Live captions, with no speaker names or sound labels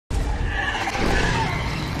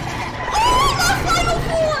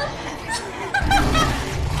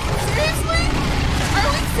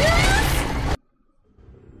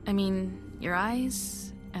Your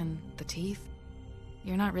eyes and the teeth.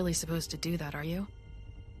 You're not really supposed to do that, are you?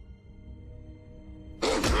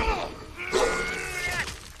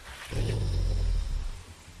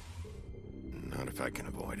 Not if I can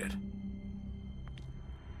avoid it.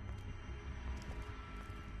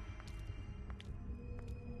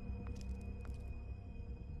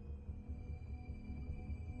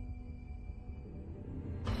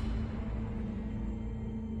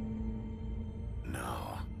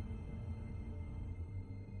 No.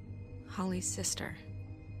 Holly's sister,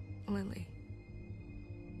 Lily.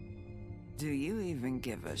 Do you even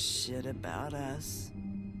give a shit about us?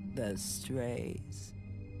 The strays.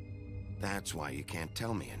 That's why you can't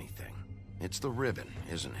tell me anything. It's the ribbon,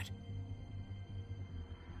 isn't it?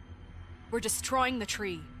 We're destroying the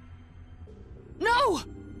tree. No!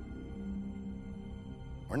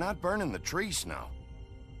 We're not burning the tree, Snow.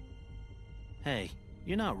 Hey,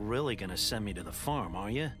 you're not really gonna send me to the farm,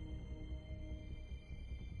 are you?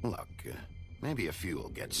 Look, maybe a few will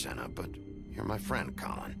get sent up, but you're my friend,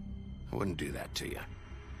 Colin. I wouldn't do that to you.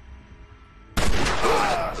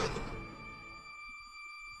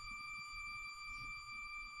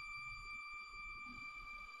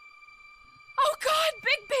 Oh God,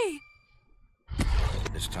 BIGBY!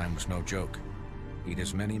 This time was no joke. Eat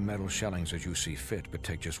as many metal shellings as you see fit, but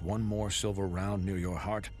take just one more silver round near your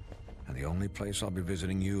heart, and the only place I'll be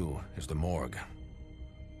visiting you is the morgue.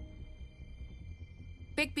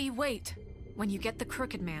 BIGBY, wait. When you get the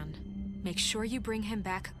Crooked Man, make sure you bring him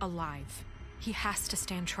back alive. He has to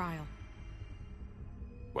stand trial.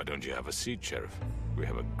 Why don't you have a seat, Sheriff? We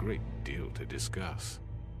have a great deal to discuss.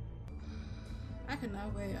 I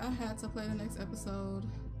cannot wait. I had to play the next episode.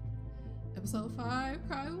 Episode 5,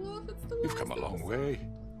 Cry Wolf. It's the You've come a long way.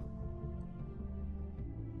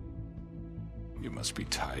 You must be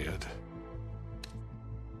tired.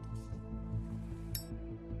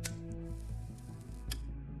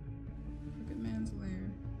 Crooked Man's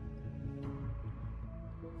Lair.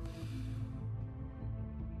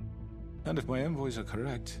 And if my envoys are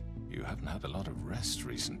correct, you haven't had a lot of rest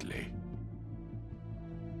recently.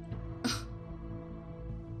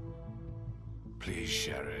 Please,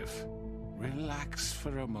 Sheriff, relax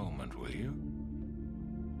for a moment, will you?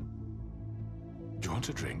 Do you want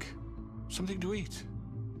a drink? Something to eat?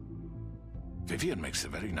 Vivian makes a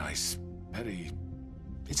very nice,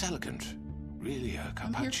 it's elegant. Really a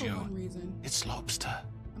I'm here for carpaccio. one reason. It's lobster,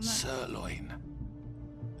 sirloin.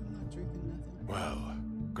 I'm not drinking nothing. Well,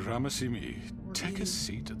 gramercy me. Take a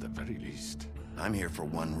seat at the very least. I'm here for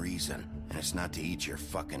one reason, and it's not to eat your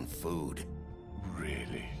fucking food.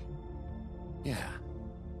 Really? Yeah.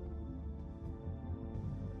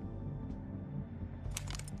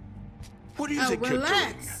 What do you think you're doing?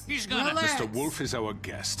 Relax. He's gonna. Relax. Mr. Wolf is our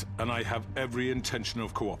guest, and I have every intention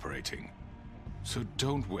of cooperating. So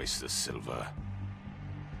don't waste the silver.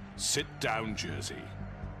 Sit down, Jersey.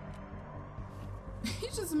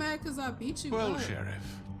 He's just mad because I beat you Well, up.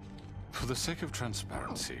 Sheriff, for the sake of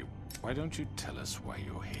transparency, why don't you tell us why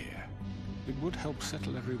you're here? It would help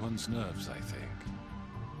settle everyone's nerves, I think.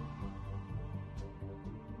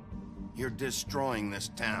 You're destroying this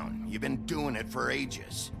town. You've been doing it for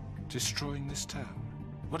ages. Destroying this town?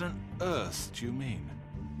 What on earth do you mean?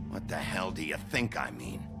 What the hell do you think I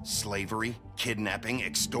mean? Slavery? Kidnapping?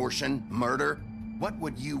 Extortion? Murder? What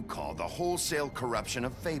would you call the wholesale corruption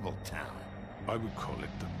of Fabletown? I would call it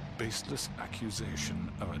the baseless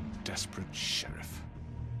accusation of a desperate sheriff.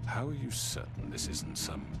 How are you certain this isn't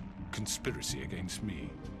some conspiracy against me?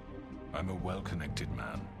 I'm a well-connected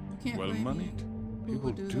man, can't blame well-moneyed. me. Who People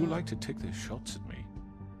would do do that? like to take their shots at me.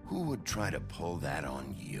 Who would try to pull that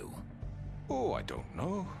on you? Oh, I don't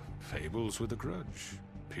know. Fables with a grudge.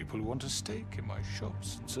 People who want a stake in my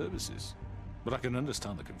shops and services. But I can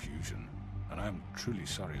understand the confusion, and I'm truly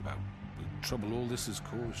sorry about the trouble all this has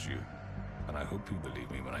caused you. And I hope you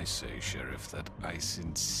believe me when I say, Sheriff, that I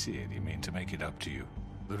sincerely mean to make it up to you.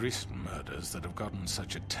 The recent murders that have gotten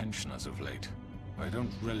such attention as of late, I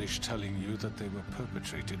don't relish telling you that they were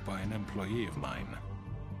perpetrated by an employee of mine.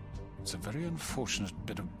 It's a very unfortunate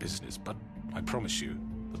bit of business, but I promise you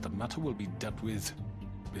that the matter will be dealt with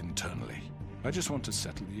internally. I just want to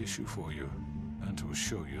settle the issue for you, and to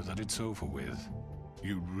assure you that it's over with.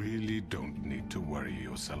 You really don't need to worry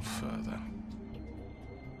yourself further.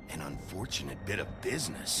 An unfortunate bit of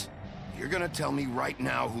business. You're gonna tell me right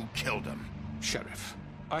now who killed him. Sheriff,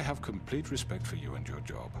 I have complete respect for you and your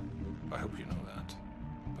job. I hope you know that.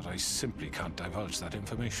 But I simply can't divulge that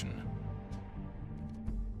information.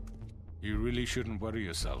 You really shouldn't worry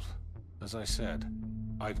yourself. As I said,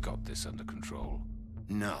 I've got this under control.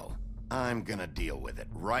 No, I'm gonna deal with it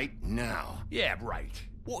right now. Yeah, right.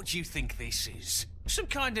 What do you think this is? Some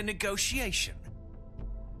kind of negotiation.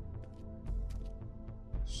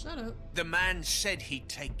 Shut up. The man said he'd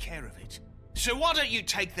take care of it. So why don't you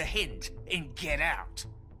take the hint and get out?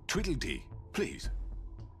 Tweedledee, please.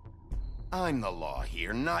 I'm the law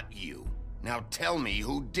here, not you. Now tell me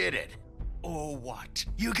who did it. Or what?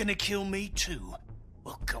 You're gonna kill me too?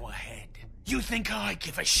 Well, go ahead. You think I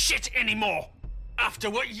give a shit anymore? After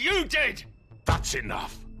what you did? That's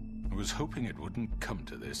enough. I was hoping it wouldn't come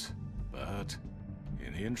to this, but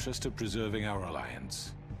in the interest of preserving our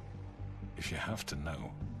alliance, if you have to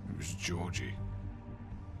know, it was Georgie.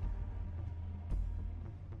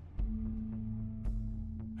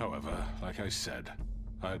 However, like I said,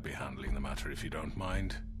 I'll be handling the matter if you don't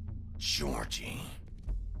mind. Georgie.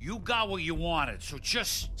 You got what you wanted, so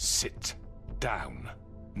just... Sit down.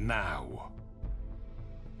 Now.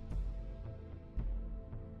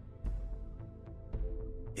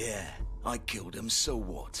 Yeah, I killed him, so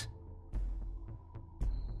what?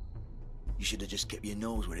 You should have just kept your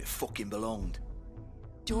nose where it fucking belonged.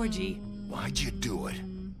 Georgie. Why'd you do it?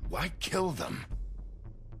 Why kill them?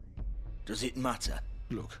 Does it matter?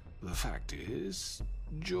 Look, the fact is,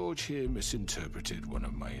 George here misinterpreted one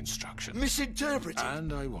of my instructions. Misinterpreted?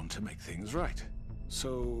 And I want to make things right.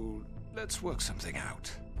 So, let's work something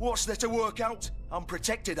out. What's there to work out? I'm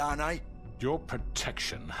protected, aren't I? Your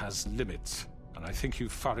protection has limits, and I think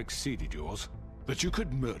you've far exceeded yours. That you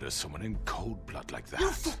could murder someone in cold blood like that. You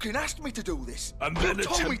fucking asked me to do this! And then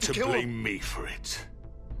attempt to blame me for it.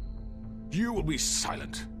 You will be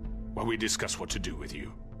silent while we discuss what to do with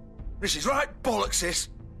you. This is right bollocks, sis!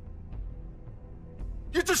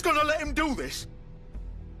 You're just gonna let him do this?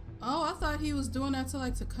 Oh, I thought he was doing that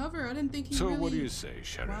to cover. I didn't think he So really... what do you say,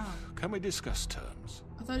 Sheriff? Wow. Can we discuss terms?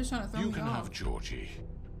 I thought he was trying to throw me off. You can have Georgie.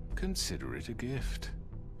 Consider it a gift,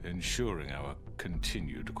 ensuring our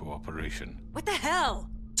continued cooperation. What the hell?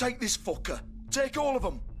 Take this fucker. Take all of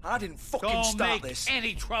them. I didn't fucking start this. Don't make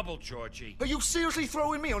any trouble, Georgie. Are you seriously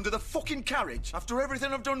throwing me under the fucking carriage after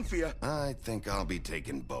everything I've done for you? I think I'll be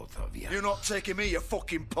taking both of you. You're not taking me, you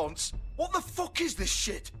fucking ponce. What the fuck is this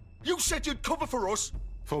shit? You said you'd cover for us.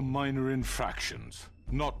 For minor infractions,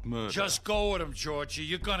 not murder. Just go with him, Georgie.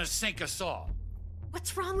 You're gonna sink us all.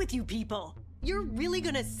 What's wrong with you people? You're really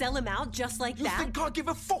gonna sell him out just like that? You think I give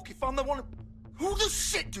a fuck if I'm the one... Who the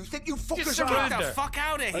shit do you think you fuckers Get are? the fuck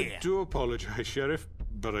out of here! I do apologize, Sheriff,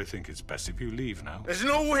 but I think it's best if you leave now. There's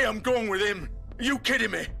no way I'm going with him. Are you kidding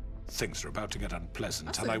me? Things are about to get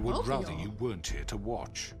unpleasant, I and I said would both of rather y'all. you weren't here to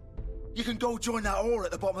watch. You can go join that whore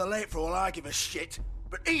at the bottom of the lake for all I give a shit.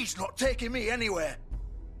 But he's not taking me anywhere.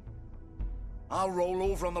 I'll roll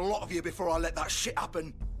over on the lot of you before I let that shit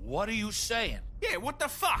happen. What are you saying? Yeah, what the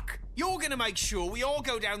fuck? You're gonna make sure we all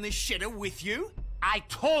go down this shitter with you? I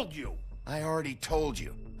told you. I already told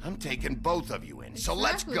you. I'm taking both of you in, so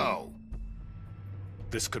let's Exactly. go.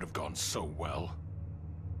 This could have gone so well.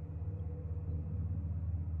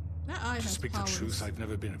 That eye To has speak powers, the truth, I've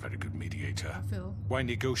never been a very good mediator. I feel. Why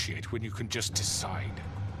negotiate when you can just decide?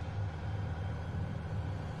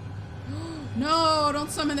 No,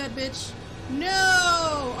 don't summon that bitch.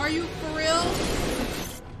 No! Are you for real?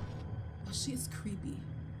 Oh, she's creepy.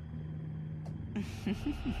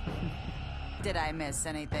 Did I miss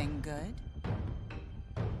anything good?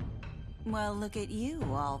 Well, look at you,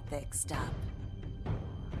 all fixed up.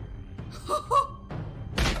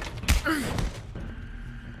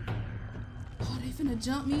 Oh, they finna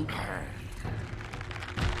jump me?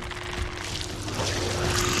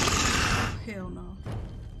 Hell no.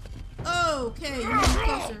 Okay, you move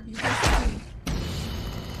closer. You closer to me.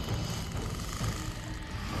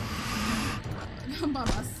 I'm by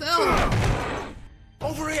myself.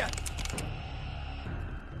 Over here!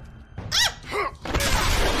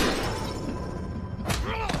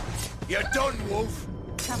 You're done, Wolf.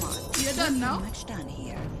 Come on. You're done now? Not much done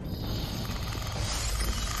here.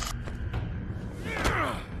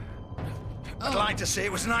 I'd like to say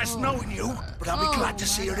it was nice knowing you, but I'll be glad to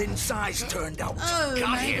see your insides turned out. Oh, Got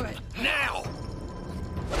my him! God. Now!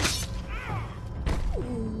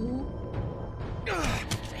 Ooh.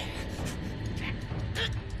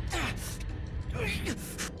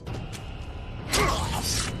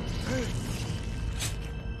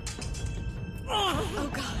 Oh,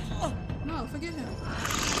 God. Oh. No, forget him.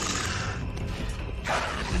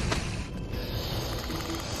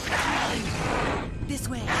 This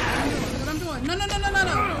way. What I'm doing? No, no, no, no, no,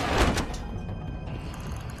 no.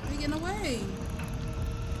 You're getting away.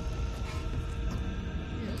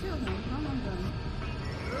 Yeah, kill him. I'm done.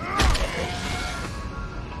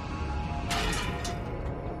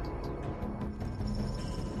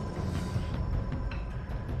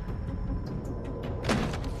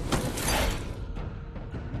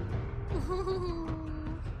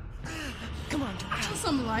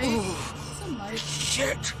 about it.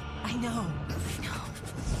 Shit! I know.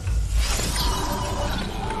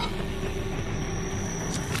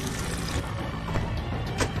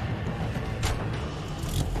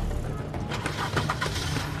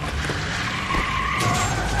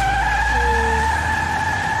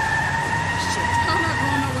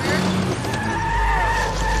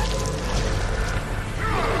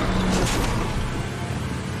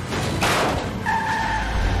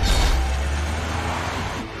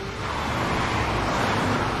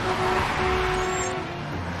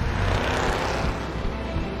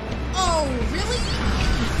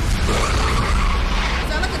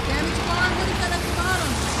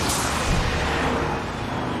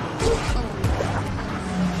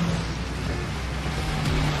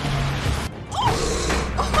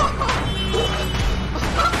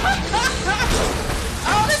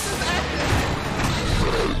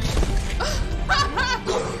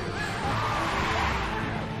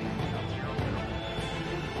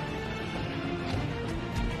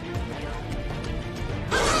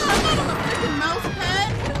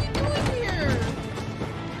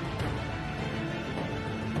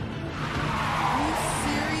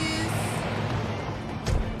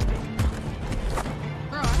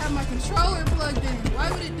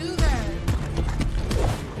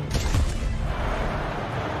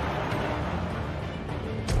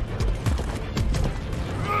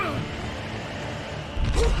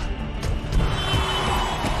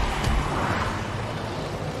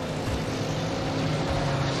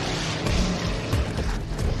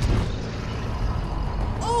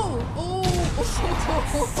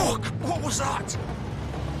 Fuck! What was that?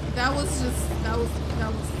 That was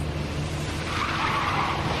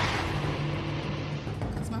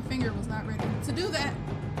because my finger was not ready to do that.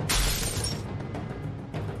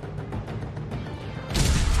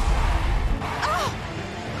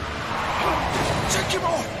 Take him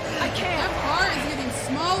off! I can't. That bar is getting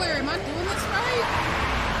smaller. Am I doing this right?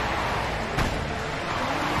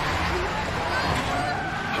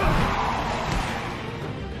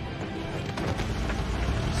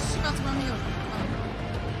 She's about to run me over.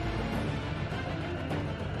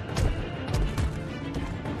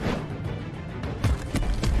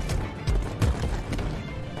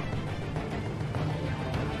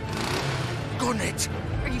 Gun it!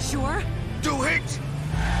 Are you sure? Do it!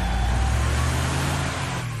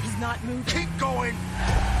 He's not moving. Keep going!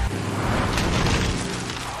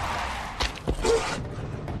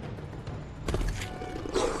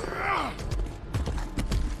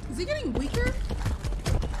 Is he getting weaker?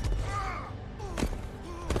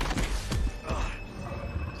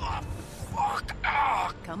 Fuck!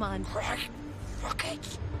 Come on. Right. Fuck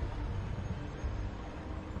it!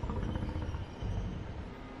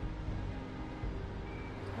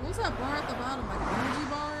 What was that bar at the bottom? Like energy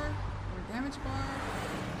bar? Or damage bar?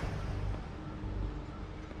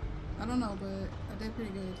 I don't know, but I did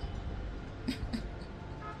pretty good.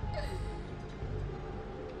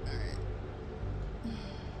 Alright.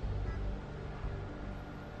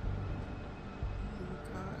 Oh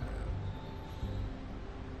god.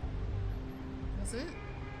 That's it?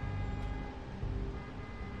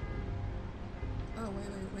 Oh, wait.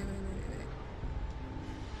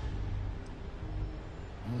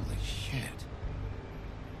 Holy shit.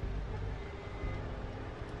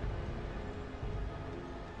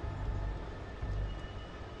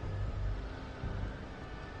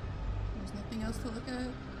 There's nothing else to look at.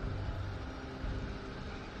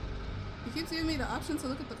 He keeps giving me the option to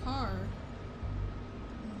look at the car.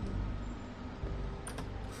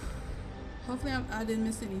 Hopefully I didn't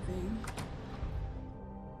miss anything.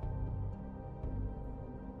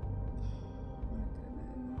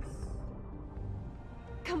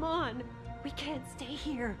 Come on. We can't stay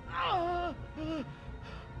here.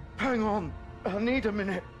 Hang on. I need a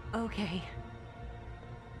minute. Okay.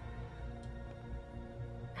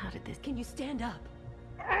 How did this? Can you stand up?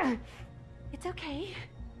 It's okay.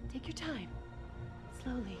 Take your time.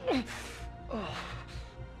 Slowly.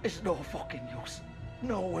 It's no fucking use.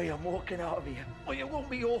 No way I'm walking out of here. Well, it won't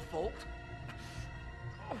be your fault.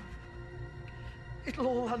 It'll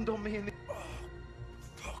all land on me in the...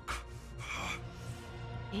 fuck.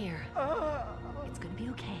 Here. It's gonna be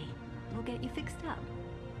okay. We'll get you fixed up.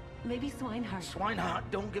 Maybe Swinehart. Swinehart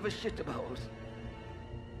don't give a shit about us.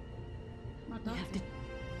 My You doctor. have to...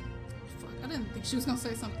 Fuck, I didn't think she was gonna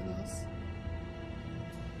say something else.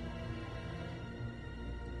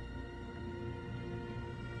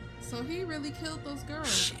 So he really killed those girls.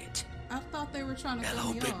 Shit. I thought they were trying to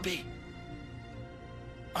Hello, kill me off. BIGBY.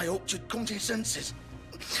 I hoped you'd come to your senses.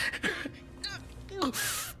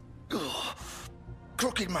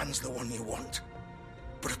 Crooked Man's the one you want.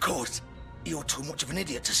 But of course, you're too much of an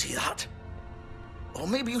idiot to see that. Or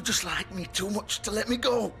maybe you just like me too much to let me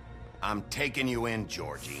go. I'm taking you in,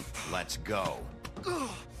 Georgie. Let's go.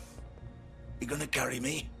 You gonna carry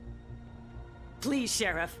me? Please,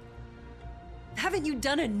 Sheriff. Haven't you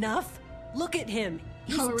done enough? Look at him.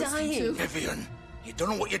 He's dying. Vivian, you don't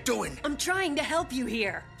know what you're doing. I'm trying to help you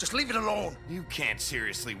here. Just leave it alone. You can't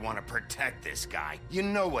seriously want to protect this guy. You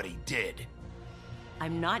know what he did.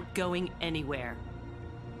 I'm not going anywhere.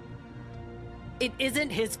 It isn't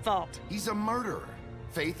his fault. He's a murderer.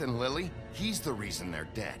 Faith and Lily, he's the reason they're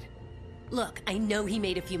dead. Look, I know he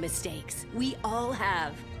made a few mistakes. We all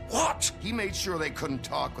have. What? He made sure they couldn't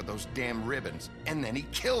talk with those damn ribbons, and then he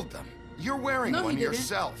killed them. You're wearing one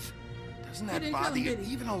yourself. Doesn't that bother you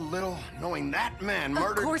even a little, knowing that man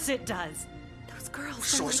murdered? Of course it does. Those girls.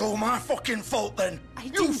 So it's all my fucking fault then?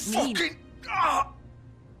 You fucking...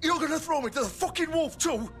 You're gonna throw me to the fucking wolf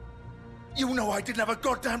too? You know I didn't have a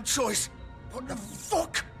goddamn choice. What the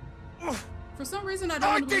fuck? For some reason, I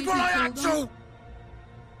don't did what I had to!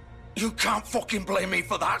 You can't fucking blame me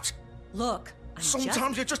for that. Look,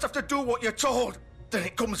 sometimes you just have to do what you're told. Then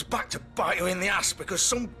it comes back to bite you in the ass because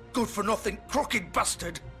some good-for-nothing crooked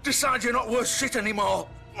bastard decides you're not worth shit anymore.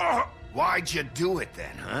 Why'd you do it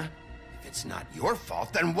then, huh? If it's not your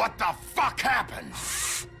fault, then what the fuck happened?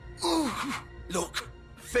 Look,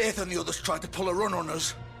 Faith and the others tried to pull a run on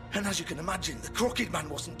us. And as you can imagine, the crooked man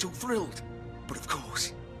wasn't too thrilled. But of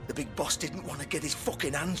course, the big boss didn't want to get his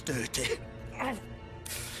fucking hands dirty.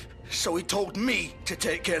 So he told me to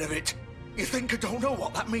take care of it. You think I don't know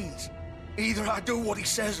what that means? Either I do what he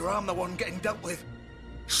says or I'm the one getting dealt with.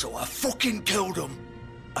 So I fucking killed him.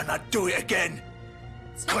 And I'd do it again.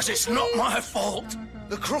 Because it's not my fault.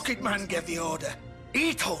 The crooked man gave the order.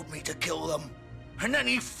 He told me to kill them. And then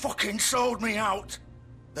he fucking sold me out.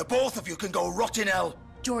 The both of you can go rot in hell.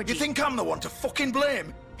 Georgie. You think I'm the one to fucking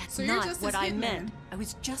blame? That's not what I meant. I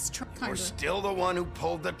was just trying. You're still the one who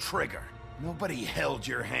pulled the trigger. Nobody held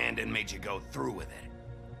your hand and made you go through with it.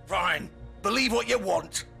 Fine. Believe what you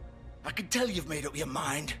want. I can tell you've made up your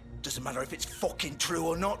mind. Doesn't matter if it's fucking true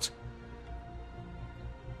or not.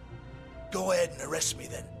 Go ahead and arrest me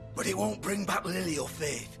then. But it won't bring back Lily or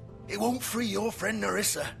Faith. It won't free your friend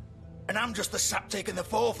Narissa. And I'm just the sap taking the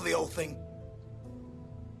fall for the whole thing.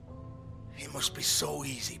 It must be so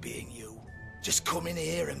easy being you. Just come in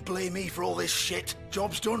here and blame me for all this shit.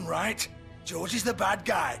 Job's done, right? George is the bad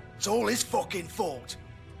guy. It's all his fucking fault.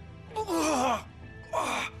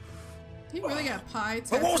 He really got pie.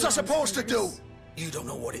 But what was I supposed to do? You don't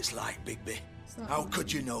know what it's like, Bigby. How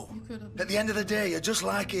could you know? At the end of the day, you're just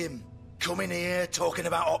like him. Coming here, talking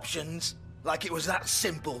about options. Like it was that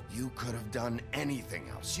simple. You could have done anything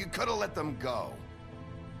else. You could have let them go.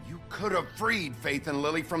 You could have freed Faith and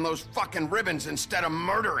Lily from those fucking ribbons instead of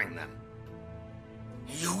murdering them.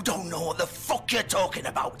 You don't know what the fuck you're talking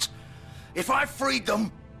about. If I freed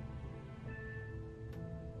them...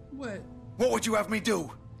 What? What would you have me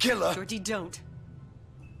do? Kill her? Georgie, don't.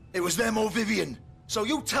 It was them or Vivian. So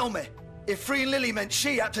you tell me, if freeing Lily meant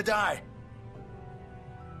she had to die.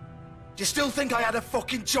 Do you still think I had a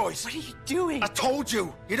fucking choice? What are you doing? I told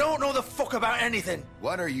you. You don't know the fuck about anything.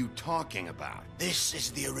 What are you talking about? This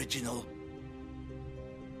is the original.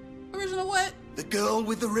 Original what? The girl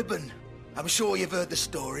with the ribbon. I'm sure you've heard the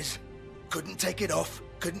stories. Couldn't take it off.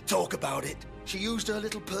 Couldn't talk about it. She used her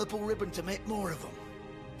little purple ribbon to make more of them.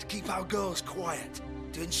 To keep our girls quiet.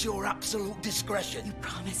 To ensure absolute discretion. You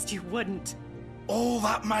promised you wouldn't. All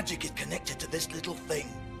that magic is connected to this little thing.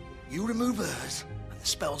 You remove hers, and the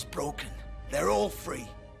spell's broken. They're all free.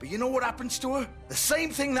 But you know what happens to her? The same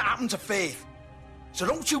thing that happened to Faith. So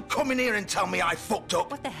don't you come in here and tell me I fucked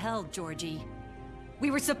up. What the hell, Georgie?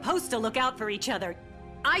 We were supposed to look out for each other.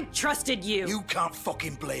 I trusted you. You can't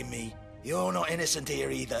fucking blame me. You're not innocent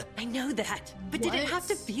here either. I know that. But did it have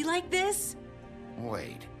to be like this?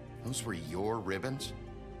 Wait, those were your ribbons?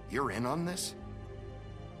 You're in on this?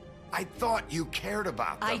 I thought you cared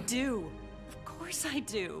about them. I do. Of course I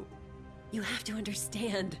do. You have to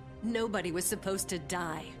understand, nobody was supposed to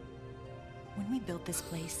die. When we built this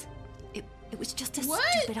place, it was just a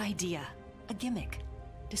stupid idea. A gimmick.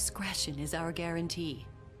 Discretion is our guarantee.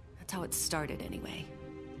 That's how it started anyway.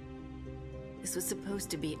 This was supposed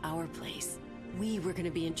to be our place. We were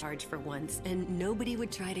gonna be in charge for once, and nobody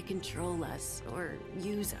would try to control us or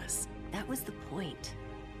use us. That was the point.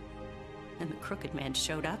 And the crooked man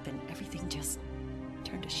showed up and everything just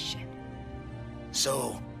turned to shit.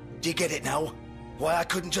 So, do you get it now? Why I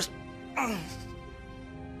couldn't just...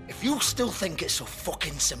 If you still think it's so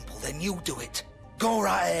fucking simple, then you do it. Go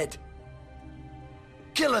right ahead.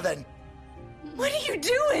 Kill her then. What are you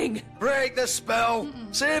doing? Break the spell.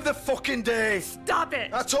 Save the fucking day. Stop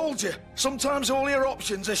it. I told you, sometimes all your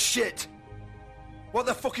options are shit. What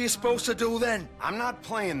the fuck are you supposed to do then? I'm not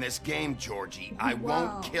playing this game, Georgie. I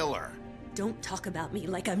won't kill her. Don't talk about me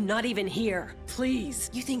like I'm not even here. Please.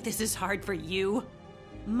 You think this is hard for you?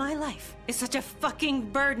 My life is such a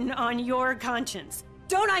fucking burden on your conscience.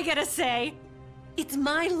 Don't I get a say? It's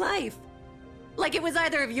my life. Like it was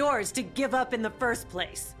either of yours to give up in the first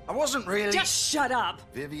place. I wasn't really... Just shut up.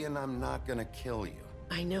 Vivian, I'm not gonna kill you.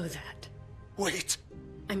 I know that. Wait.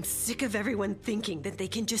 I'm sick of everyone thinking that they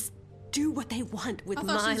can just do what they want with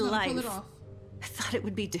my life. Pull it off. I thought it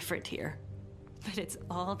would be different here. But it's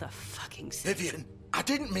all the fucking same. Vivian, I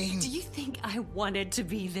didn't mean... Do you think I wanted to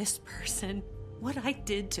be this person? What I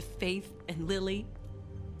did to Faith and Lily?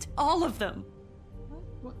 To all of them.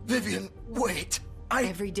 Vivian, wait.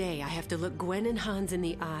 Every day I have to look Gwen and Hans in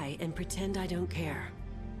the eye and pretend I don't care.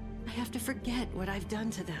 I have to forget what I've done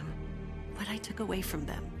to them. What I took away from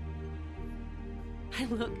them. I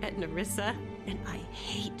look at Nerissa and I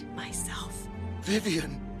hate myself.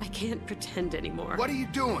 Vivian. I can't pretend anymore. What are you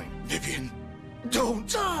doing? Vivian, don't.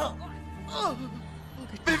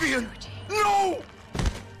 Vivian, no!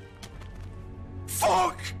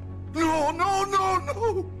 Fuck! No, no, no,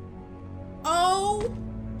 no! Oh!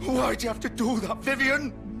 Why'd you have to do that,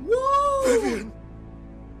 Vivian? Whoa! Vivian!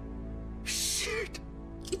 Shit!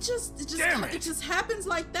 It just happens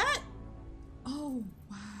like that? Oh,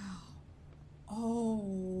 wow.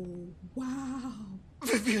 Oh, wow.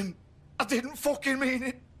 Vivian, I didn't fucking mean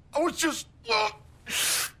it. I was just...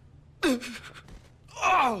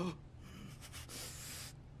 Oh!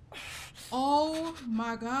 Oh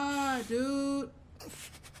my god, dude.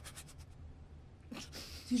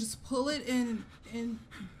 You just pull it and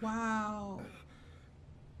wow.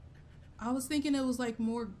 I was thinking it was like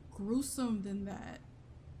more gruesome than that.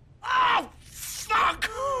 Oh, fuck!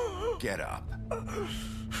 Get up.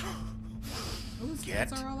 Those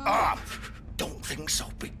Get are all up! out. Don't think so,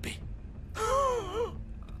 BIGBY.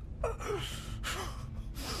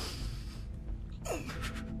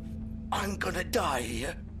 I'm gonna die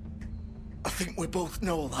here. I think we both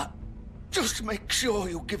know that. Just make sure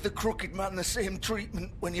you give the crooked man the same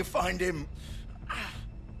treatment when you find him.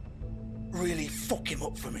 Really fuck him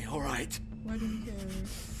up for me, alright? Why do you care?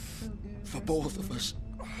 So good. For both of us.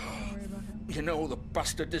 Don't worry about him. You know the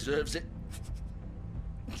bastard deserves it.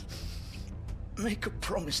 Make a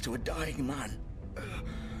promise to a dying man.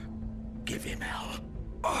 Give him hell.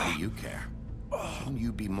 Why do you care? Shouldn't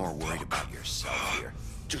you be more worried about yourself here?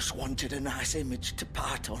 Just wanted a nice image to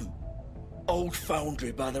part on. Old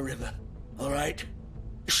foundry by the river, alright?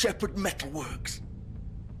 Shepherd Metalworks.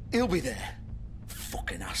 He'll be there.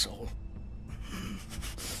 Fucking asshole.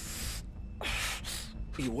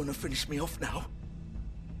 You wanna finish me off now?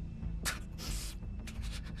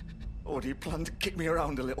 Or do you plan to kick me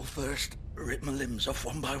around a little first? Rip my limbs off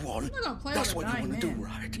one by one? I'm not gonna play That's with what a you dying wanna do, man.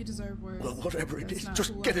 right? You deserve worse. Well, whatever it That's is, not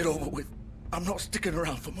just who get I it am. over with. I'm not sticking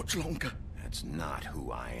around for much longer. That's not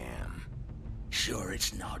who I am. Sure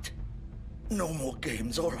it's not. No more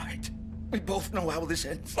games, all right? We both know how this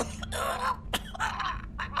ends.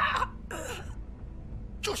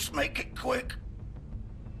 Just make it quick.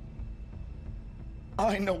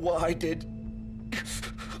 I know what I did.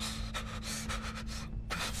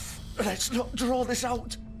 Let's not draw this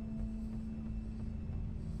out.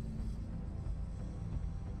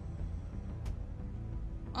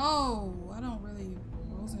 Oh,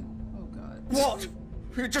 wasn't. Oh god. What?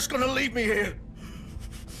 You're just gonna leave me here?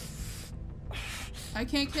 I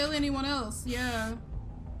can't kill anyone else. Yeah.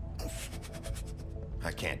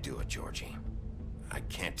 I can't do it, Georgie. I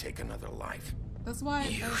can't take another life. That's why.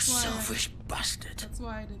 You selfish bastard. That's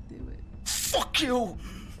why I didn't do it. Fuck you!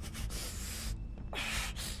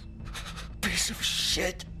 Piece of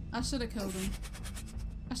shit. I should have killed him.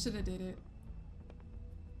 I should have did it.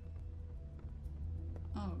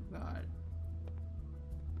 Oh god.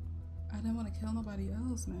 I didn't want to kill nobody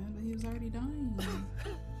else, man, but he was already dying.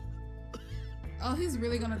 Oh, he's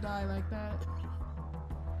really gonna die like that.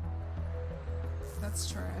 That's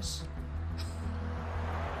trash.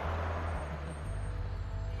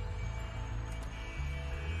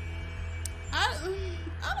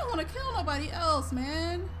 I don't want to kill nobody else,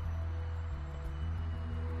 man.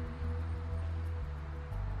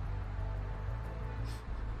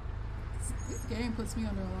 This game puts me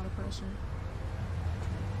under a lot of pressure.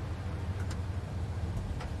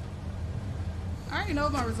 I already know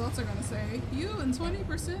what my results are gonna say. You and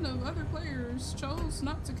 20% of other players chose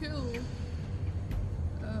not to kill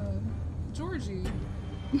Georgie.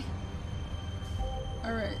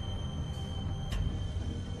 Alright.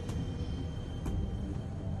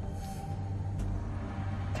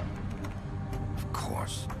 Of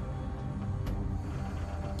course.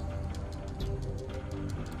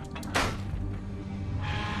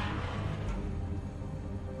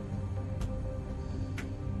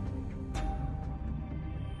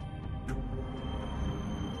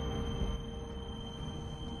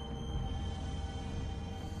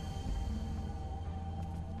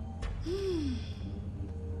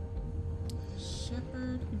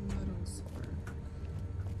 Shepherd Middlesbrough.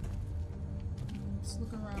 Let's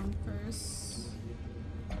look around first.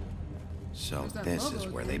 So this is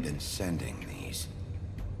where they've been sending these.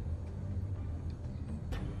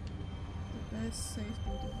 The best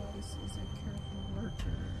safety device is a careful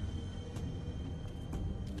worker.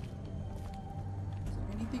 Is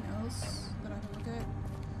there anything else that I can look at?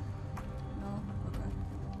 No? Okay.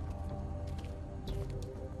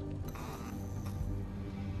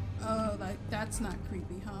 Oh, like that's not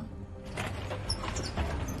creepy, huh?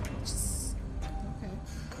 Just, okay.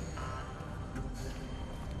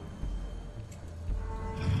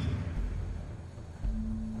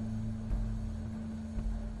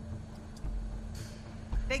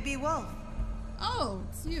 Bigby Wolf. Oh,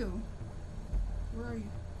 it's you. Where are you?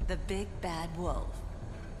 The big bad wolf.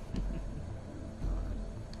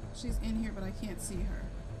 She's in here, but I can't see her.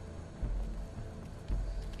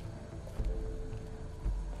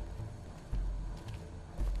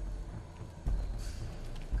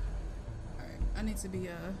 Alright, I need to be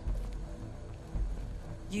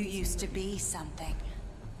You used to be something.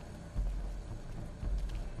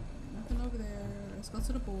 nothing over there. Let's go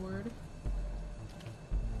to the board.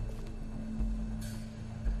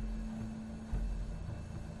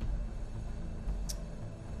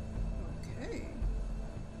 Okay.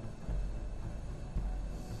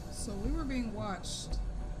 So we were being watched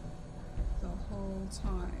the whole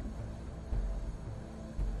time.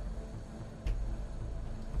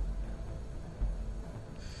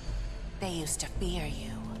 They used to fear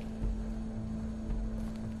you.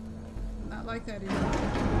 Not like that anymore.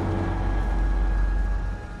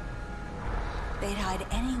 They'd hide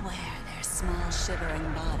anywhere their small,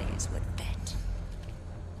 shivering bodies would fit.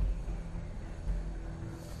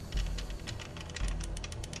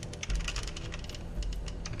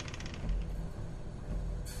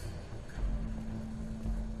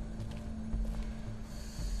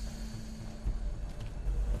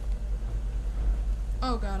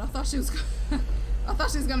 Oh god, I thought she was I thought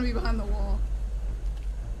she was gonna be behind the wall.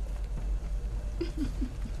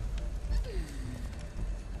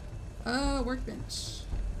 Workbench.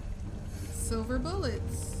 Silver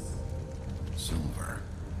bullets. Silver.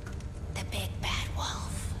 The big bad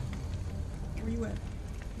wolf. Where you at?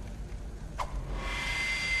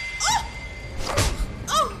 Oh!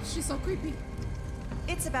 Oh! She's so creepy.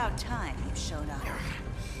 It's about time you showed up.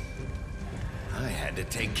 I had to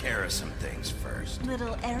take care of some things first.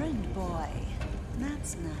 Little errand boy.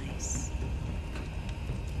 That's nice.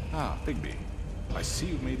 Ah, Bigby. I see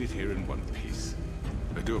you made it here in one piece.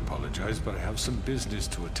 I do apologize, but I have some business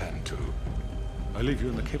to attend to. I leave you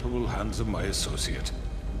in the capable hands of my associate.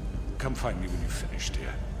 Come find me when you've finished,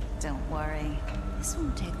 dear. Don't worry. This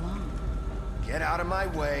won't take long. Get out of my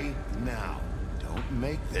way now. Don't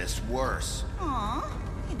make this worse. Aw,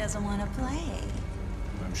 he doesn't want to play.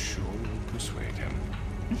 I'm sure you'll persuade him.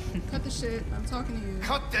 Cut the shit. I'm talking to you.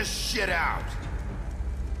 Cut this shit out!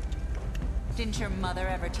 Didn't your mother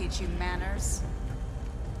ever teach you manners?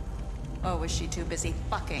 Or was she too busy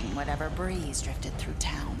fucking whatever breeze drifted through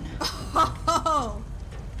town? Oh!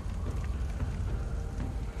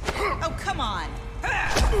 Oh, come on!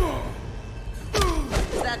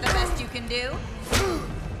 Is that the best you can do?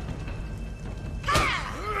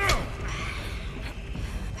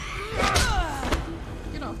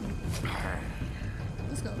 Get off me.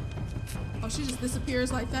 Let's go. Oh, she just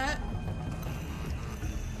disappears like that?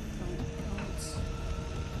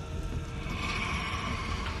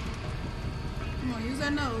 Come on, use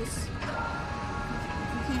that nose. If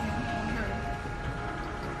you can, on her.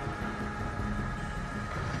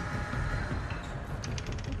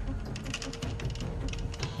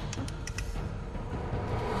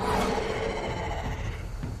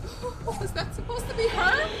 Is that supposed to be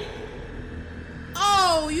her?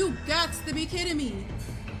 Oh, you gots to be kidding me.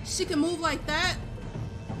 She can move like that?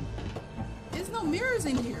 There's no mirrors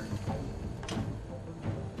in here.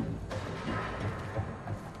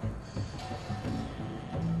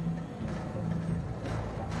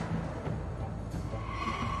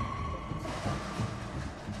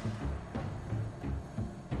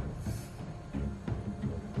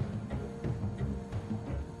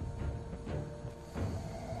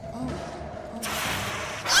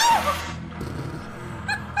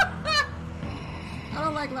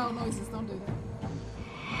 Loud noises, don't do that.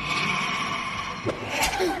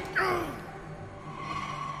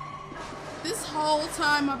 This whole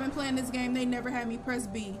time I've been playing this game, they never had me press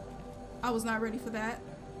B. I was not ready for that.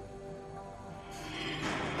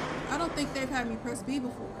 I don't think they've had me press B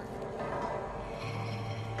before.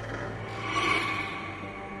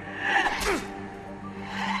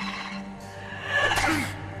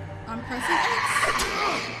 I'm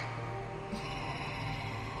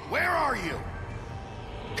are you?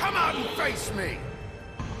 Come out and face me!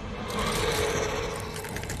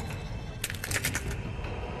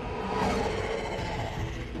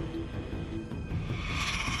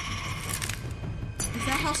 Is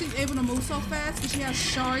that how she's able to move so fast? Because she has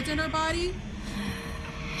shards in her body?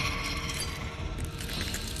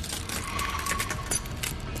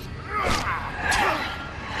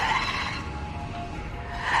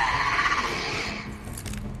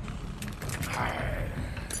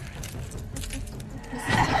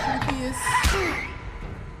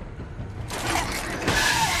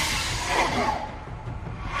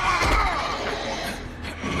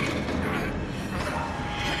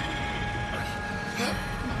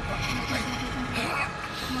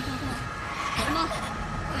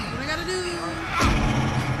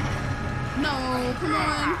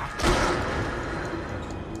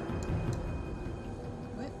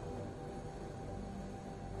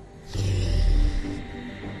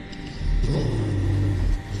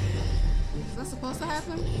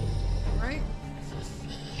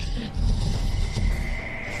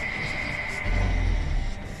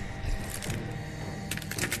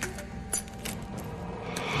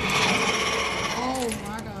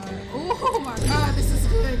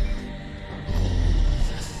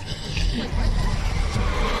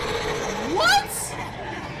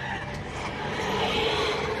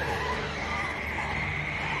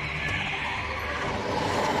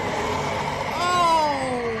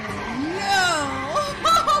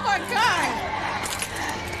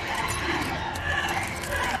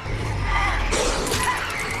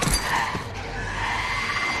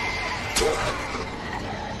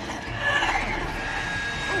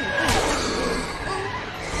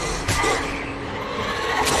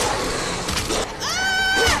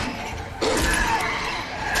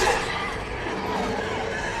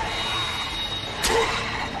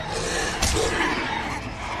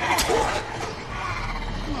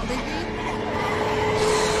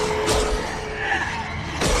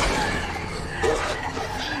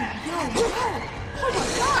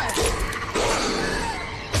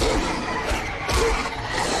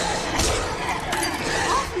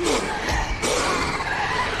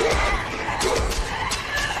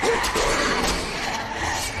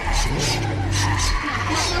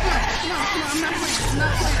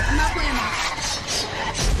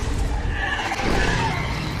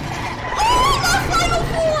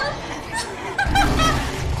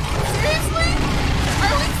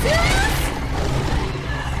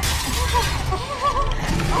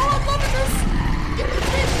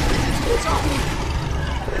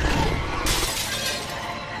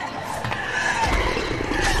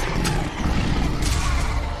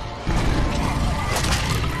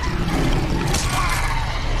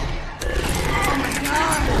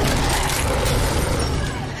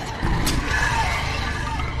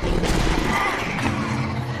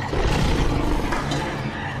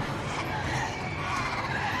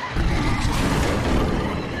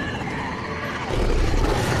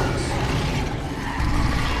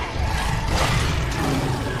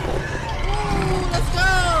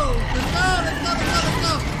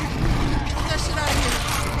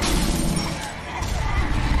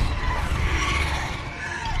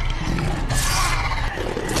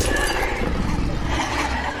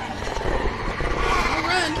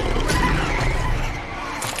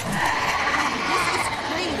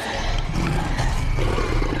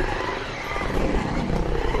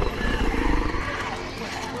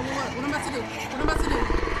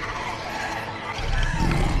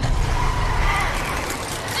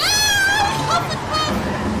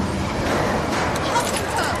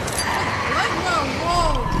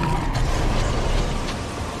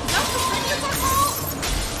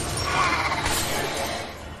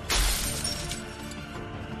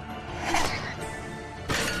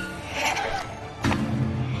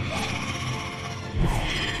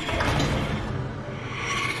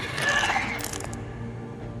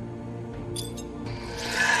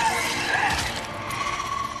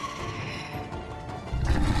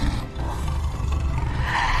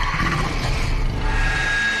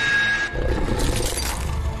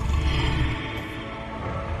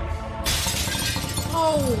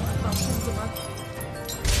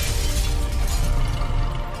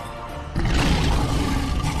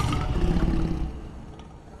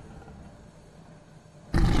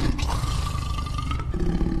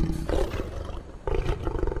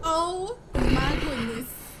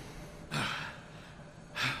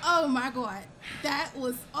 God, that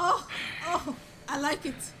was, oh, I like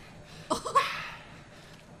it. Oh.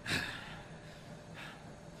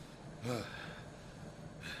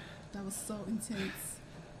 That was so intense.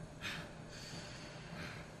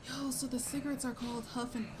 Yo, Oh, so the cigarettes are called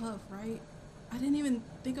Huff and Puff, right? I didn't even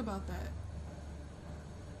think about that.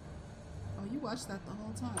 Oh, you watched that the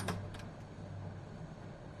whole time.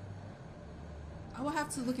 I will have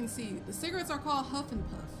to look and see. The cigarettes are called Huff and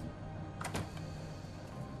Puff.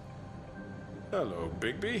 Hello,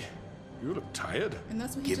 Bigby. You look tired. And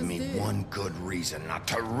that's what he Give just me did. one good reason not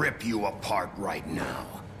to rip you apart right now.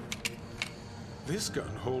 This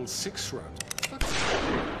gun holds 6 rounds.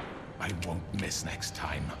 I won't miss next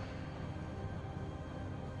time.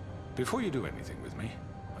 Before you do anything with me,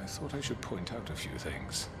 I thought I should point out a few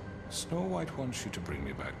things. Snow White wants you to bring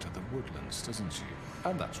me back to the woodlands, doesn't she?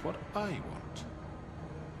 And that's what I want.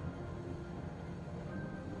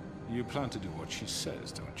 You plan to do what she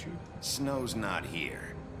says, don't you? Snow's not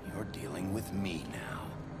here. You're dealing with me now.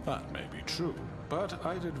 That may be true, but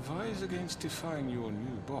I'd advise against defying your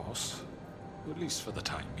new boss, at least for the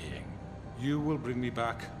time being. You will bring me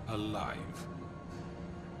back alive.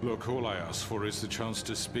 Look, all I ask for is the chance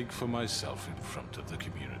to speak for myself in front of the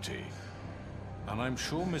community. And I'm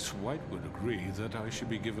sure Miss White would agree that I should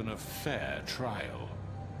be given a fair trial.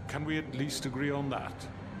 Can we at least agree on that?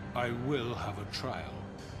 I will have a trial.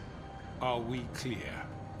 Are we clear?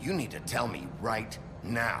 You need to tell me right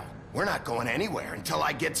now. We're not going anywhere until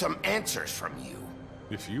I get some answers from you.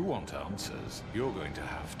 If you want answers, you're going to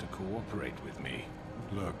have to cooperate with me.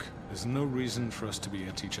 Look, there's no reason for us to be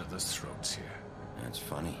at each other's throats here. That's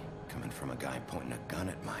funny, coming from a guy pointing a gun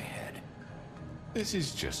at my head. This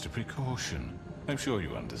is just a precaution. I'm sure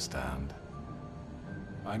you understand.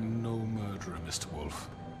 I'm no murderer, Mr. Wolf.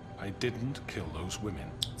 I didn't kill those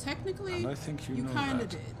women. Technically, and I think you know kinda that.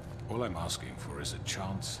 did. All I'm asking for is a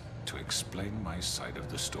chance to explain my side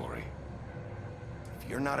of the story. If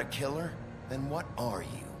you're not a killer, then what are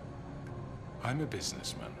you? I'm a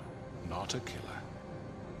businessman, not a killer.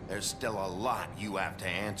 There's still a lot you have to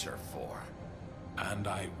answer for. And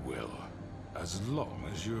I will, as long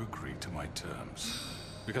as you agree to my terms.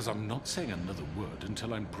 Because I'm not saying another word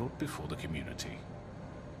until I'm brought before the community.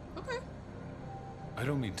 Okay. I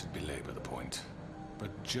don't mean to belabor the point,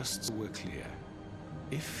 but just so we're clear,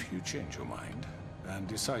 if you change your mind and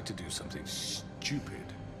decide to do something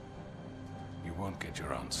stupid, you won't get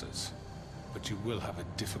your answers. But you will have a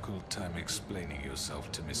difficult time explaining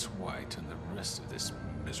yourself to Miss White and the rest of this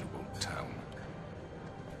miserable town.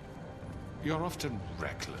 You're often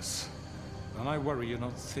reckless, and I worry you're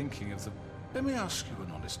not thinking of the... Let me ask you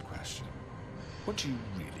an honest question. What do you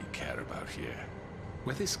really care about here,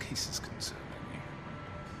 where this case is concerned, I mean?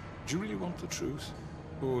 Do you really want the truth,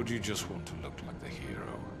 or do you just want to look like the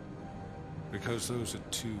hero? Because those are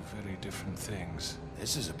two very different things.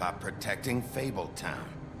 This is about protecting Fabletown.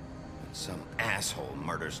 Some asshole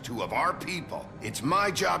murders 2 of our people. It's my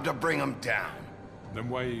job to bring them down. Then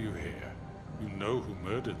why are you here? You know who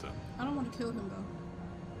murdered them. I don't want to kill him,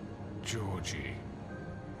 though. Georgie.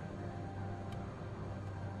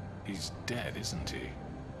 He's dead, isn't he?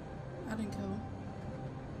 I didn't kill him.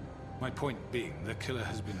 My point being, the killer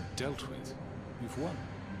has been dealt with. You've won.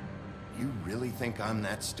 You really think I'm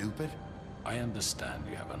that stupid? I understand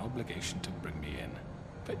you have an obligation to bring me in,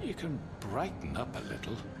 but you can brighten up a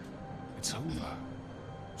little. It's over.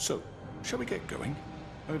 So, shall we get going?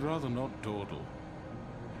 I'd rather not dawdle.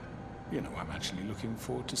 You know, I'm actually looking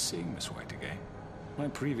forward to seeing Miss White again. My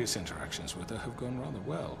previous interactions with her have gone rather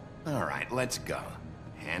well. All right, let's go.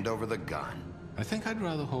 Hand over the gun. I think I'd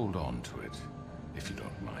rather hold on to it, if you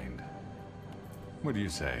don't mind. What do you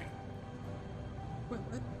say? Wait,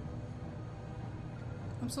 what?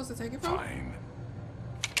 I'm supposed to take it from? Fine.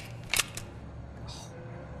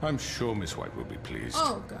 I'm sure Miss White will be pleased.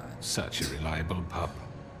 Oh, God. Such a reliable pup.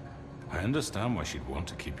 I understand why she'd want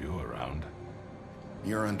to keep you around.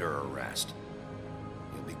 You're under arrest.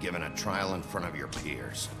 You'll be given a trial in front of your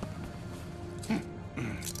peers.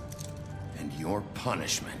 And your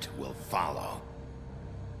punishment will follow.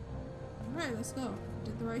 Alright, let's go.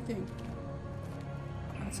 Did the right thing.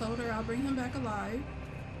 I told her I'll bring him back alive.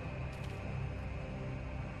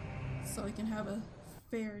 So he can have a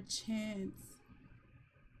fair chance.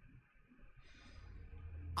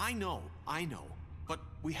 I know. But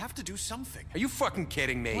we have to do something. Are you fucking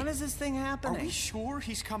kidding me? When is this thing happening? Are we sure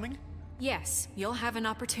he's coming? Yes, you'll have an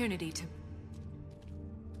opportunity to...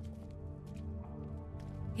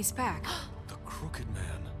 He's back. The Crooked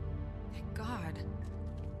Man. Thank God.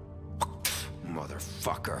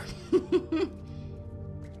 Motherfucker.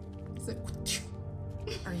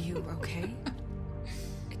 Are you okay?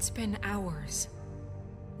 It's been hours.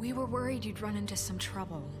 We were worried you'd run into some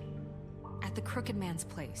trouble. At the Crooked Man's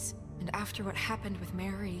place. And after what happened with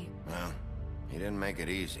Mary... Well, he didn't make it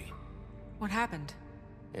easy. What happened?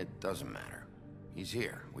 It doesn't matter. He's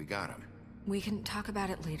here. We got him. We can talk about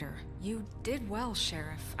it later. You did well,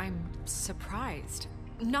 Sheriff. I'm surprised.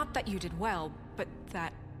 Not that you did well, but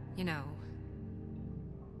that, you know...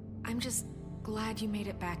 I'm just glad you made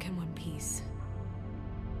it back in one piece.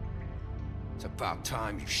 It's about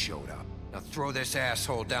time you showed up. Now throw this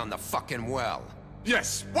asshole down the fucking well.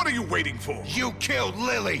 Yes, what are you waiting for? You killed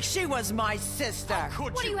Lily! She was my sister.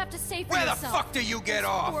 What do you have to say for Where yourself? the fuck do you get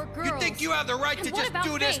off? You think you have the right to just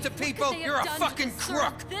do this to people? You're a fucking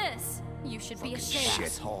crook! This? You should be ashamed.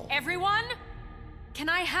 Shithole. Everyone, can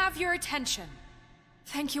I have your attention?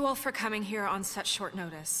 Thank you all for coming here on such short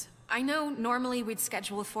notice. I know normally we'd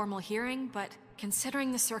schedule a formal hearing, but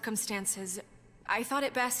considering the circumstances, I thought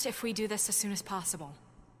it best if we do this as soon as possible.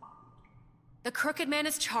 The Crooked Man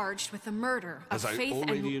is charged with the murder of Faith and... As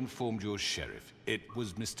I already informed your sheriff, it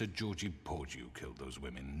was Mr. Georgie Porgy who killed those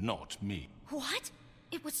women, not me. What?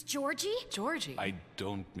 It was Georgie? Georgie? I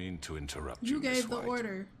don't mean to interrupt you, You Miss gave the White,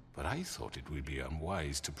 order. but I thought it would be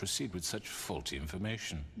unwise to proceed with such faulty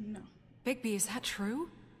information. No. Bigby, is that true?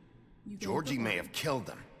 Georgie may have killed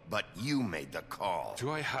them, but you made the call.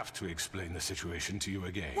 Do I have to explain the situation to you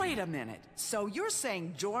again? Wait a minute. So you're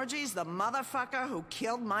saying Georgie's the motherfucker who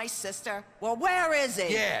killed my sister? Well, where is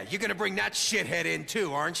he? Yeah, you're gonna bring that shithead in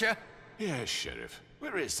too, aren't you? Yes, Sheriff.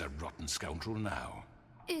 Where is that rotten scoundrel now?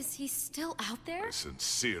 Is he still out there? I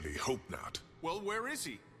sincerely hope not. Well, where is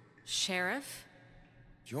he? Sheriff?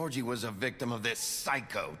 Georgie was a victim of this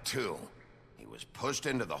psycho, too. He was pushed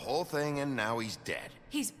into the whole thing and now he's dead.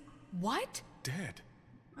 He's... what? Dead.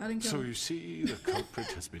 I didn't So you see, the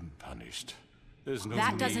culprit has been punished. There's no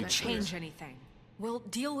That need doesn't for change anything. We'll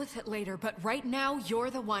deal with it later, but right now,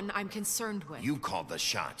 you're the one I'm concerned with. You called the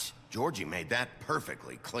shots. Georgie made that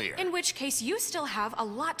perfectly clear. In which case, you still have a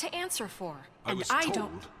lot to answer for. I was I told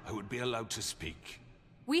don't... I would be allowed to speak.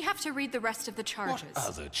 We have to read the rest of the charges. What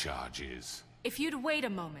other charges? If you'd wait a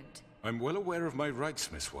moment. I'm well aware of my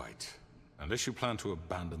rights, Miss White. Unless you plan to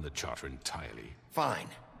abandon the charter entirely. Fine.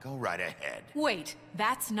 Go right ahead. Wait,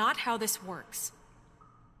 that's not how this works.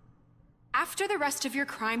 After the rest of your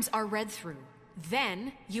crimes are read through,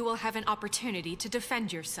 then you will have an opportunity to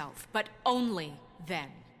defend yourself, but only then.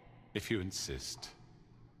 If you insist.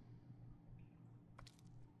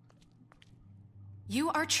 You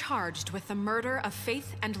are charged with the murder of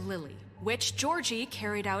Faith and Lily, which Georgie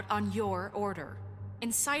carried out on your order,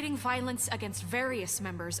 inciting violence against various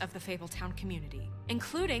members of the Fabletown community,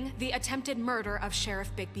 including the attempted murder of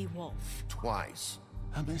Sheriff Bigby Wolf. Twice.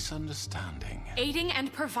 A misunderstanding. Aiding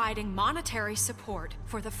and providing monetary support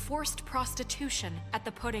for the forced prostitution at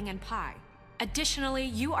the Pudding and Pie. Additionally,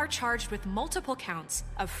 you are charged with multiple counts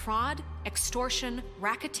of fraud, extortion,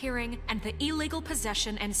 racketeering, and the illegal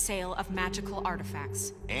possession and sale of magical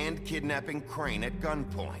artifacts. And kidnapping Crane at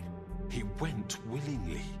gunpoint. He went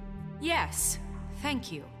willingly. Yes,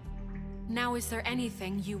 thank you. Now, is there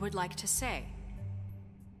anything you would like to say?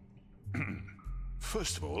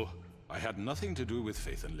 First of all, I had nothing to do with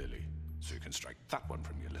Faith and Lily, so you can strike that one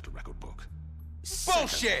from your little record book.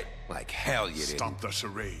 Bullshit! Like hell you didn't. Stop the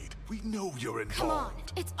charade. We know you're involved. Come on,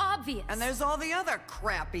 it's obvious. And there's all the other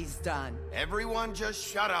crap he's done. Everyone just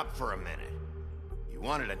shut up for a minute. You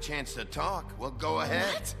wanted a chance to talk? Well, go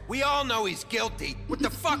ahead. What? We all know he's guilty. What the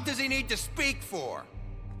fuck does he need to speak for?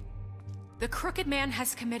 The Crooked Man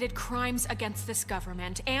has committed crimes against this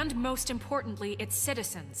government, and most importantly, its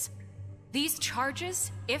citizens. These charges,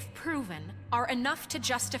 if proven, are enough to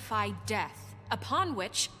justify death, upon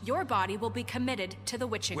which your body will be committed to the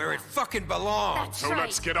witching Where well. it fucking belongs. That's So right.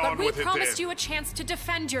 let's get on but with it we promised then. you a chance to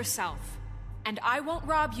defend yourself, and I won't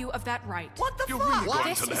rob you of that right. What the You're fuck? really going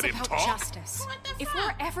This to is let him about talk? justice. If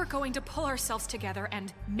we're ever going to pull ourselves together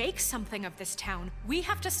and make something of this town, we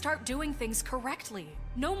have to start doing things correctly.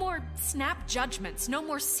 No more snap judgments, no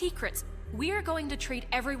more secrets. We are going to treat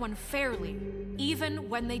everyone fairly, even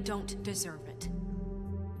when they don't deserve it.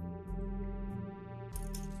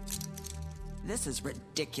 This is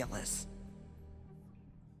ridiculous.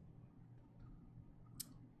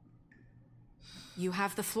 You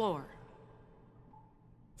have the floor.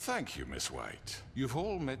 Thank you, Miss White. You've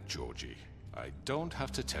all met Georgie. I don't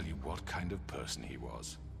have to tell you what kind of person he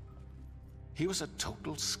was. He was a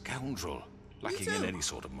total scoundrel, lacking in any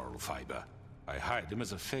sort of moral fiber. I hired him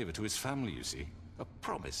as a favor to his family, you see. A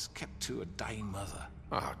promise kept to a dying mother.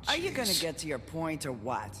 Oh, Are you gonna get to your point or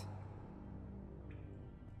what?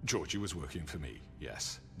 Georgie was working for me,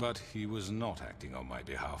 yes. But he was not acting on my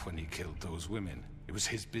behalf when he killed those women. It was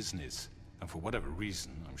his business. And for whatever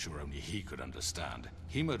reason, I'm sure only he could understand,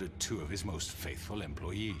 he murdered 2 of his most faithful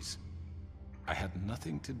employees. I had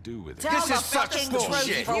nothing to do with it. Tell the fucking truth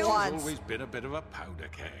He's for once. always been a bit of a powder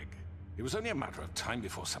keg. It was only a matter of time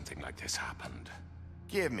before something like this happened.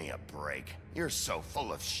 Give me a break. You're so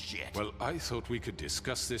full of shit. Well, I thought we could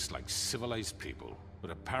discuss this like civilized people,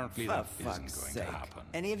 but apparently that isn't going to happen.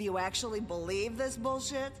 Any of you actually believe this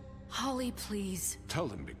bullshit? Holly, please. Tell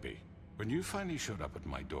them, BIGBY. When you finally showed up at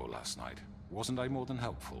my door last night, wasn't I more than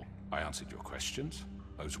helpful? I answered your questions.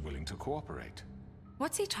 I was willing to cooperate.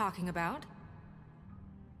 What's he talking about?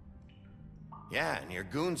 Yeah, and your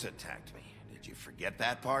goons attacked me. Did you forget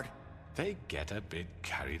that part? They get a bit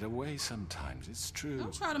carried away sometimes, it's true.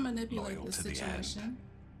 Don't try to manipulate Loyal the to the situation. end.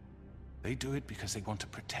 They do it because they want to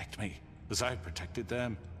protect me, as I've protected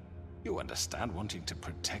them. You understand wanting to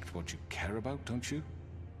protect what you care about, don't you?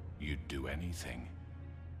 You'd do anything.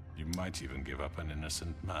 You might even give up an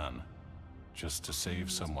innocent man, just to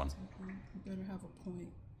save someone. You better have a point.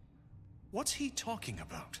 What's he talking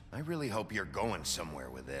about? I really hope you're going somewhere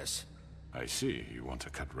with this. I see, you want to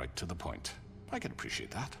cut right to the point. I can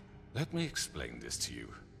appreciate that. Let me explain this to you.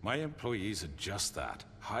 My employees are just that,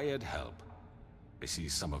 hired help. I see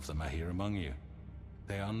some of them are here among you.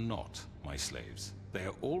 They are not my slaves. They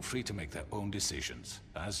are all free to make their own decisions,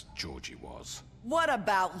 as Georgie was. What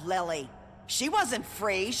about Lily? She wasn't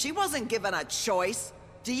free. She wasn't given a choice.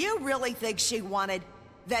 Do you really think she wanted...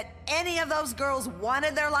 that any of those girls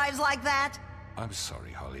wanted their lives like that? I'm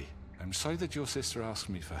sorry, Holly. I'm sorry that your sister asked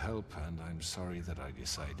me for help, and I'm sorry that I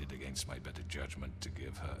decided against my better judgment to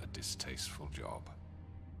give her a distasteful job.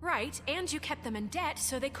 Right, and you kept them in debt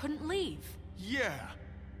so they couldn't leave. Yeah,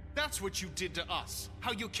 that's what you did to us.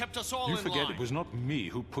 How you kept us all in line. You forget it was not me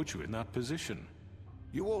who put you in that position.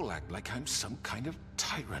 You all act like I'm some kind of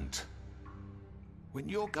tyrant. When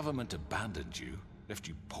your government abandoned you, left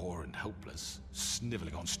you poor and helpless,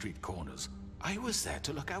 sniveling on street corners, I was there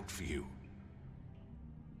to look out for you.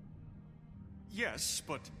 Yes,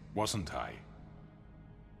 but... Wasn't I?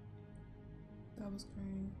 That was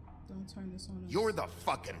Crane. Don't turn this on us. You're the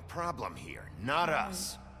fucking problem here, not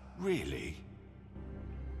us. Really?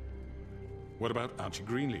 What about Auntie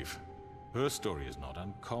Greenleaf? Her story is not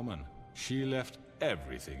uncommon. She left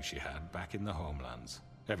everything she had back in the homelands.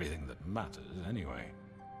 Everything that matters, anyway.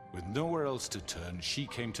 With nowhere else to turn, she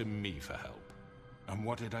came to me for help. And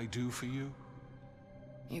what did I do for you?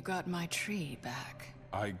 You got my tree back.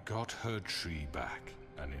 I got her tree back,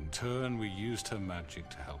 and in turn we used her magic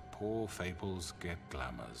to help poor Fables get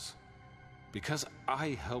glamours. Because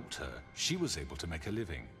I helped her, she was able to make a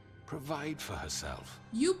living, provide for herself.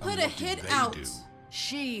 You put a hit out.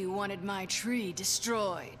 She wanted my tree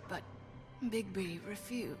destroyed, but BIGBY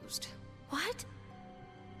refused. What?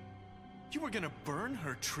 You were gonna burn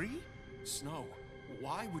her tree? Snow,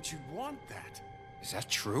 why would you want that? Is that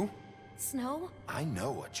true? Snow? I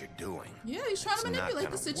know what you're doing. Yeah, he's trying to It's not manipulate the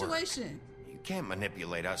gonna situation. work. You can't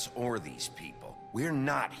manipulate us or these people. We're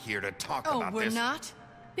not here to talk about we're this. not?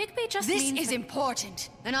 BIGBY just This means is that... important,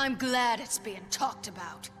 and I'm glad it's being talked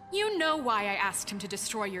about. You know why I asked him to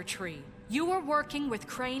destroy your tree. You were working with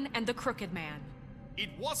Crane and the Crooked Man.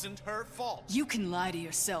 It wasn't her fault. You can lie to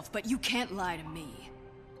yourself, but you can't lie to me.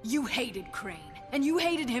 You hated Crane, and you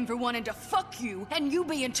hated him for wanting to fuck you, and you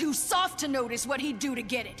being too soft to notice what he'd do to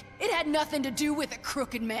get it. It had nothing to do with a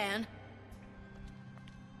Crooked Man.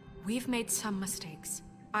 We've made some mistakes.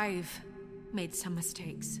 I've made some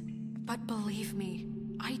mistakes. But believe me,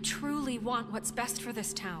 I truly want what's best for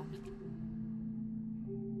this town.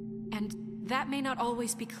 And that may not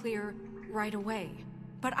always be clear right away,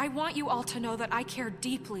 but I want you all to know that I care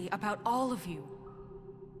deeply about all of you.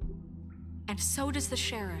 And so does the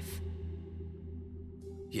sheriff.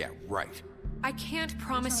 Yeah, right. I can't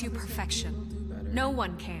promise you perfection. No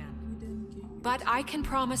one can. But I can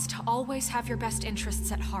promise to always have your best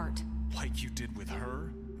interests at heart. Like you did with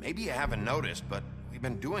her? Maybe you haven't noticed, but we've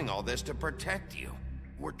been doing all this to protect you.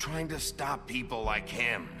 We're trying to stop people like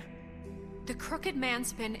him. The Crooked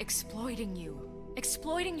Man's been exploiting you.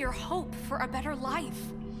 Exploiting your hope for a better life.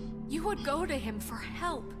 You would go to him for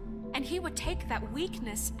help, and he would take that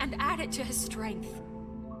weakness and add it to his strength.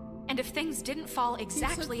 And if things didn't fall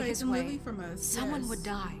exactly his way, someone would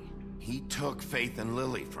die. He took Faith and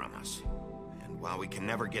Lily from us. And while we can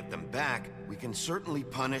never get them back, we can certainly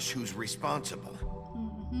punish who's responsible.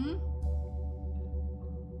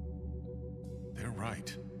 They're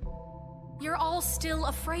right. You're all still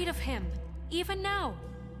afraid of him, even now.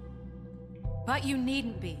 But you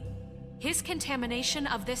needn't be. His contamination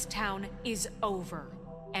of this town is over,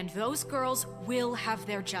 and those girls will have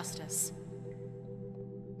their justice.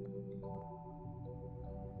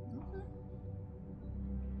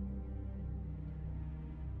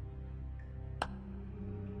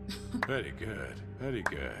 Very good, very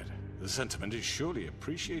good. The sentiment is surely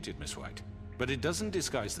appreciated, Miss White. But it doesn't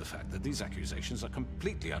disguise the fact that these accusations are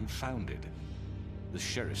completely unfounded. The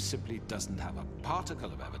sheriff simply doesn't have a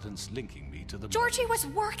particle of evidence linking me to the... Georgie was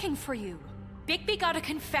working for you. Bigby got a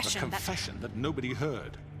confession. A confession that nobody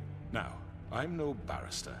heard. Now, I'm no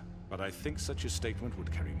barrister, but I think such a statement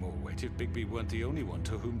would carry more weight if Bigby weren't the only one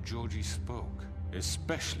to whom Georgie spoke.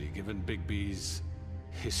 Especially given Bigby's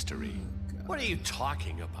history. What are you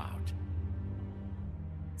talking about?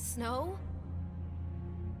 Snow?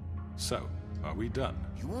 So, are we done?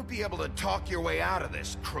 You won't be able to talk your way out of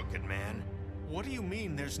this, crooked man. What do you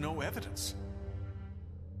mean there's no evidence?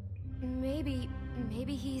 Maybe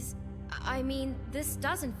he's... I mean, this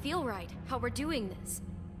doesn't feel right, how we're doing this.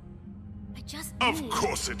 I just Of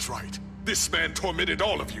course it's right. This man tormented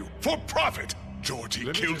all of you, for profit! Georgie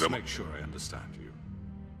Let me killed just him. make sure I understand you.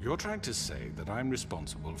 You're trying to say that I'm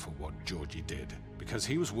responsible for what Georgie did, because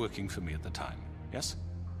he was working for me at the time, yes?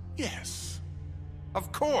 Yes.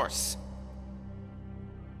 Of course.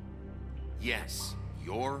 Yes,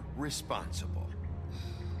 you're responsible.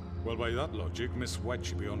 Well, by that logic, Miss White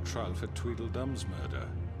should be on trial for Tweedledum's murder.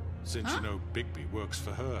 Since you know Bigby works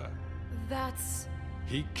for her. That's...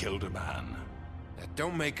 He killed a man. That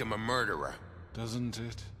don't make him a murderer. Doesn't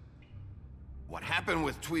it? What happened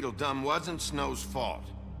with Tweedledum wasn't Snow's fault.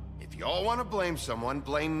 If y'all want to blame someone,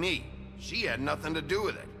 blame me. She had nothing to do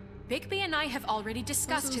with it. Bigby and I have already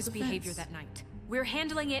discussed his behavior that night. We're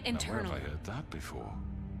handling it internally. Where have I heard that before?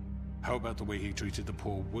 How about the way he treated the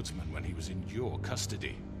poor woodsman when he was in your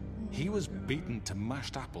custody? He was beaten to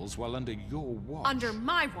mashed apples while under your watch. Under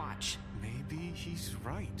my watch. Maybe he's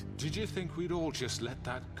right. Did you think we'd all just let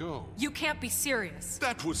that go? You can't be serious.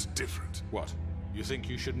 That was different. What? You think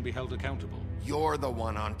you shouldn't be held accountable? You're the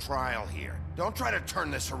one on trial here. Don't try to turn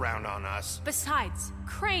this around on us. Besides,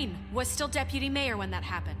 Crane was still deputy mayor when that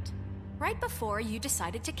happened. Right before you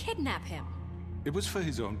decided to kidnap him. It was for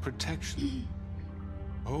his own protection.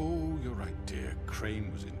 Oh, you're right, dear.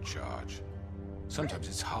 Crane was in charge. Sometimes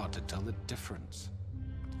it's hard to tell the difference.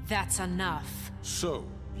 That's enough. So,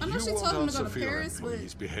 I know you she won't told him to answer go to for your Paris, but...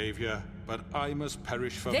 employees' behavior, but I must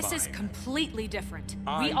perish for This mine. is completely different.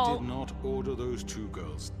 I We all... did not order those two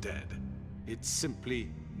girls dead. It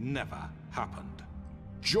simply never happened.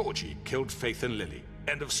 Georgie killed Faith and Lily.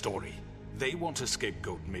 End of story. They want to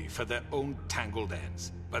scapegoat me for their own tangled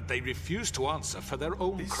ends, but they refuse to answer for their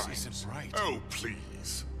own crimes. This isn't right. Oh,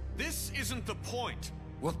 please. This isn't the point.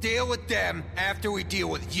 We'll deal with them after we deal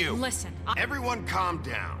with you. Listen, Everyone calm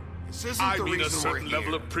down. This isn't I the mean, a reason we're certain here.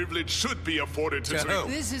 level of privilege should be afforded to...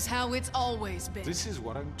 This is how it's always been. This is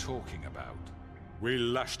what I'm talking about. We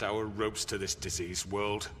lashed our ropes to this diseased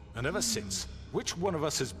world, and ever since, which one of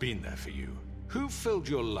us has been there for you? Who filled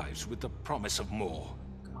your lives with the promise of more?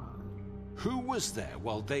 Who was there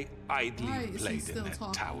while they idly played in their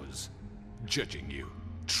towers, judging you,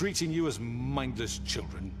 treating you as mindless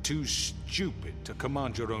children, too stupid to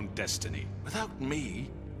command your own destiny? Without me,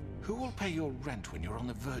 who will pay your rent when you're on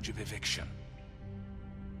the verge of eviction?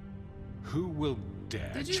 Who will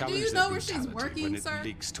dare challenge do you their know where she's brutality working, when it sir?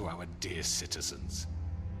 leaks to our dear citizens?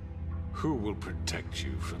 Who will protect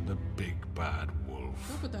you from the big bad wolf?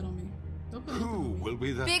 Don't put that on me. Don't put Who will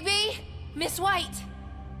be the... Bigby! Miss White!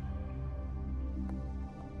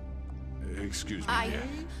 Excuse me, dear.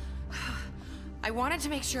 I wanted to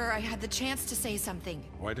make sure I had the chance to say something.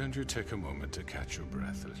 Why don't you take a moment to catch your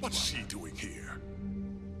breath? What's she doing here?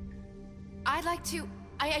 I'd like to...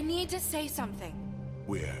 I need to say something.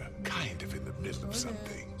 We're kind of in the middle of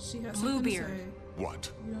something. She has Bluebeard. something to say.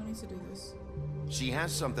 What? You don't need to do this. She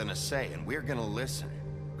has something to say, and we're gonna listen.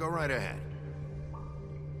 Go right ahead.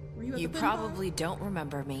 Were you at You the probably don't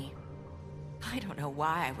remember me. I don't know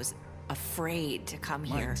why I was afraid to come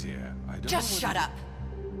My here. dear, I don't Just know shut what up.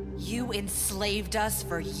 You enslaved us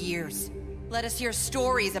for years. Let us hear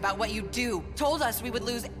stories about what you do. Told us we would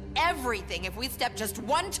lose everything if we stepped just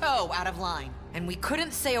one toe out of line. And we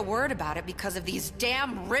couldn't say a word about it because of these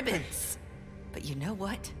damn ribbons. But you know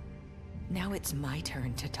what? Now it's my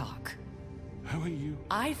turn to talk. How are you?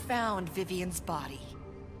 I found Vivian's body.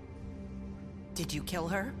 Did you kill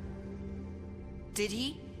her? Did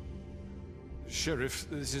he? Sheriff,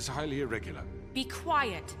 this is highly irregular. Be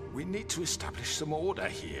quiet. We need to establish some order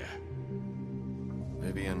here.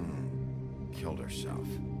 Vivian killed herself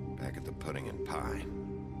back at the Pudding and Pie.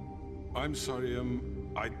 I'm sorry,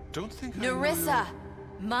 I don't think I know Nerissa!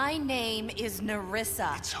 My name is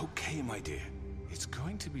Nerissa. It's okay, my dear. It's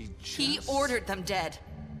going to be just... He ordered them dead.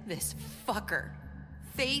 This fucker.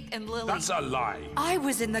 Faith and Lily. That's a lie. I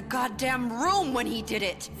was in the goddamn room when he did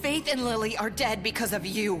it. Faith and Lily are dead because of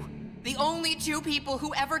you. The only two people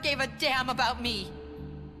who ever gave a damn about me.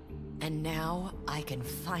 And now I can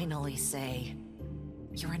finally say,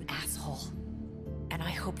 you're an asshole. And I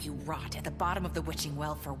hope you rot at the bottom of the witching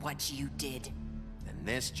well for what you did. And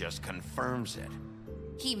this just confirms it.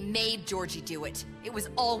 He made Georgie do it. It was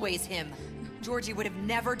always him. Georgie would have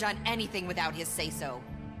never done anything without his say-so.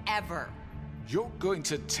 Ever. You're going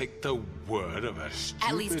to take the word of a stupid...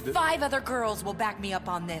 At least 5 other girls will back me up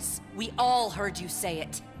on this. We all heard you say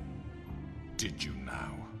it. Did you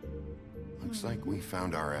now? Looks like we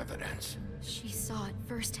found our evidence. She saw it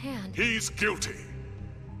firsthand. He's guilty.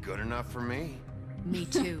 Good enough for me. Me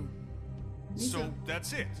too. So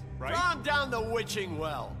that's it, right? Calm down the witching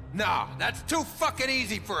well. Nah, that's too fucking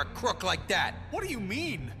easy for a crook like that. What do you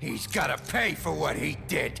mean? He's gotta pay for what he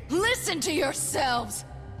did. Listen to yourselves!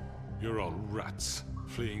 You're all rats,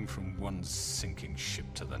 fleeing from one sinking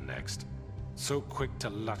ship to the next. So quick to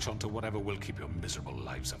latch onto whatever will keep your miserable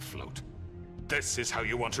lives afloat. This is how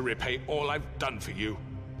you want to repay all I've done for you?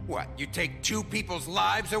 What, you take 2 people's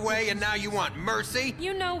lives away and now you want mercy?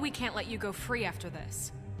 You know we can't let you go free after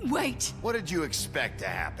this. Wait! What did you expect to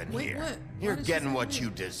happen here? What? You're getting what you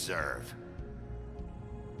deserve.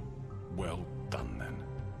 Well done, then.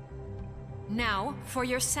 Now, for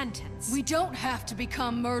your sentence. We don't have to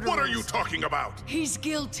become murderers. What are you talking about? He's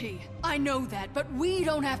guilty. I know that, but we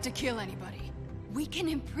don't have to kill anybody. We can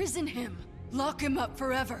imprison him. Lock him up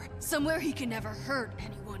forever. Somewhere he can never hurt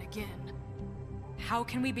anyone again. How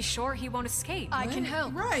can we be sure he won't escape? I can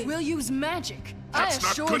help. Right. We'll use magic. That's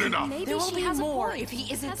not good enough. Maybe There will she be has more a point. if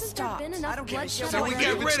he isn't Hasn't stopped. there been enough I don't give a bloodshed shit. So we already?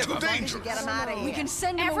 get rid of him. Too dangerous. Get him out of here. We can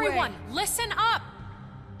send him Everyone, away. listen up!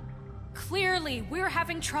 Clearly, we're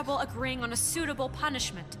having trouble agreeing on a suitable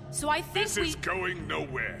punishment. So I think This is going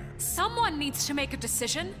nowhere. someone needs to make a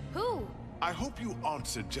decision. Who? I hope you aren't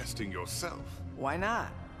suggesting yourself. Why not?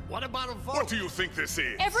 What about a vote? What do you think this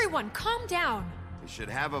is? Everyone, calm down. We should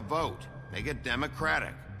have a vote. Make it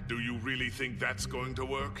democratic. Do you really think that's going to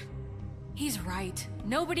work? He's right.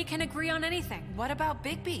 Nobody can agree on anything. What about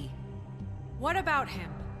BIGBY? What about him?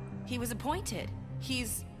 He was appointed.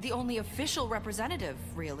 He's the only official representative,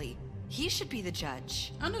 really. He should be the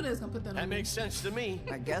judge. I knew they was gonna put that on. That makes sense to me.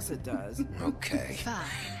 I guess it does. Okay. Fine.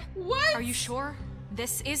 What? Are you sure?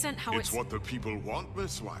 This isn't how It's what the people want,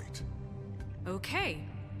 Miss White. Okay,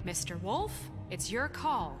 Mr. Wolf, it's your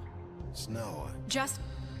call. Snow. Just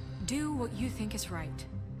do what you think is right.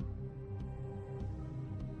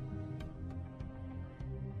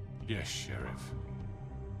 Yes, Sheriff.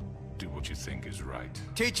 Do what you think is right.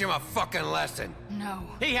 Teach him a fucking lesson. No.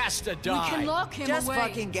 He has to We die. can lock him Just away.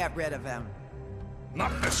 fucking get rid of him.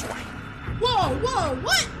 Not this way. Whoa, whoa,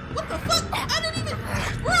 what? What the fuck? I didn't even.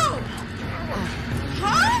 Bro!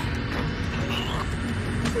 Huh?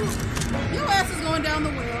 Your ass is going down the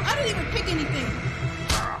well. I didn't even pick anything.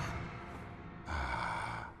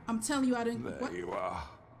 I'm telling you, I didn't. There What? you are.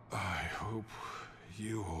 I hope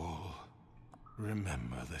you all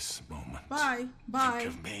remember this moment. Bye. Bye. Think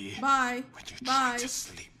of me Bye. when you Bye. try to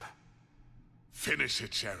sleep. Finish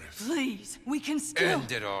it, Sheriff. Please, we can still.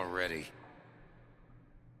 End it already.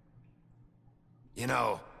 You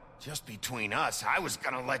know, just between us, I was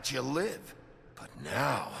gonna let you live. But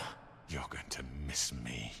now... You're going to miss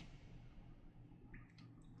me.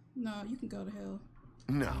 No, you can go to hell.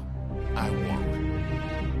 No, I won't.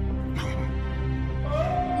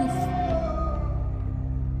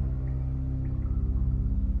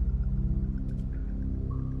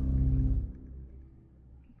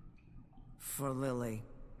 For Lily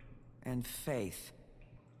and Faith.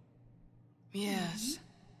 Yes.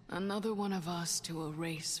 Another one of us to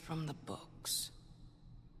erase from the books.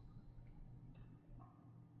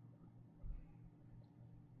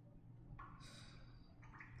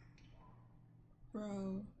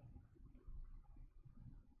 Bro.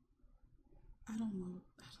 I don't know.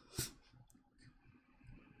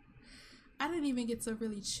 I didn't even get to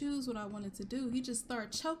really choose what I wanted to do. He just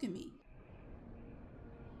started choking me.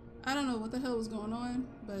 I don't know what the hell was going on,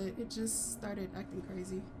 but it just started acting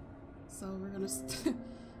crazy. So we're gonna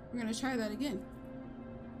we're gonna try that again.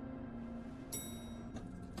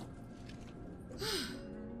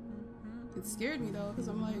 It scared me though, because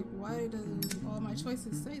I'm like, why do all my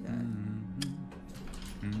choices say that?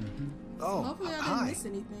 Oh, Hopefully I didn't hi. miss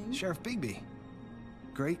anything. Sheriff BIGBY.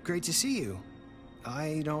 Great to see you.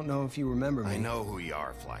 I don't know if you remember me. I know who you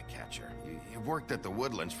are, Flycatcher. You've worked at the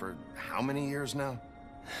Woodlands for how many years now?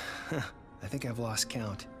 I think I've lost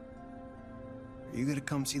count. Are you gonna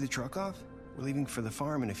come see the truck off? We're leaving for the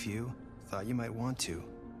farm in a few. Thought you might want to.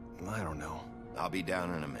 I don't know. I'll be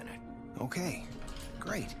down in a minute. Okay,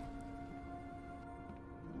 great.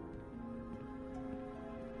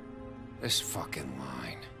 This fucking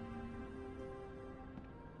line.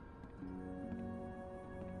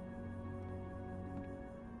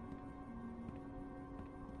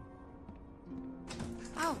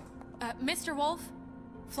 Oh, Mr. Wolf,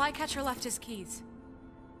 Flycatcher left his keys.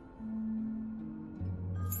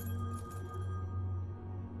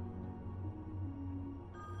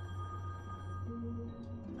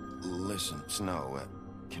 Listen, Snow,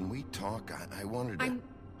 can we talk? I wanted to...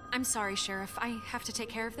 I'm sorry, Sheriff. I have to take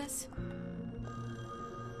care of this.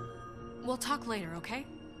 We'll talk later, okay?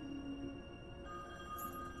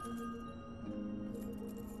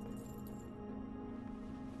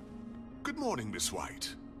 Good morning, Miss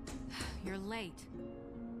White. You're late.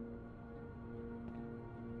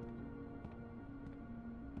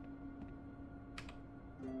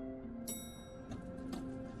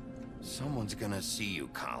 Someone's gonna see you,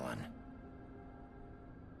 Colin.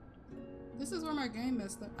 This is where my game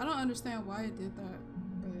messed up. I don't understand why it did that,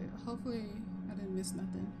 but hopefully I didn't miss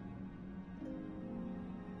nothing.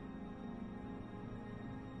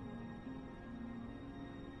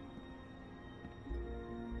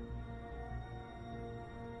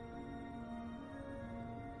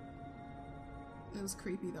 It was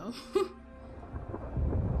creepy though.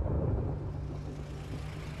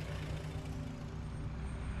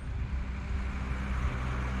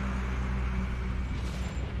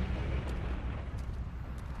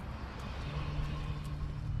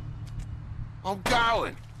 I'm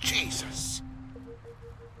going! Jesus!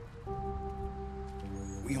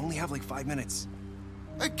 We only have like 5 minutes.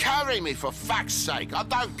 Carry me, for fuck's sake! I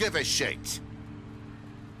don't give a shit!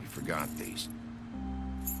 You forgot these.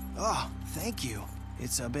 Oh, thank you.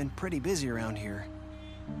 It's been pretty busy around here.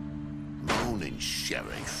 Morning,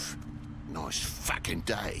 Sheriff. Nice fucking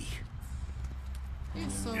day.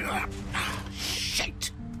 It's so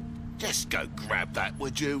shit! Just go grab that,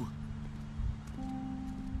 would you?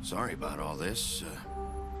 Sorry about all this.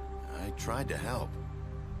 I tried to help.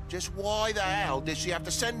 Just why the hell did she have to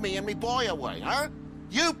send me and me boy away, huh?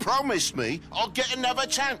 You promised me I'll get another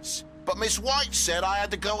chance, but Miss White said I had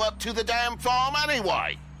to go up to the damn farm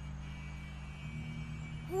anyway.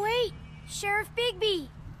 Wait, Sheriff Bigby,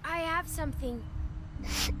 I have something.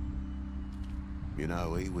 You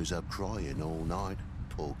know, he was up crying all night,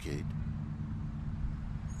 poor kid.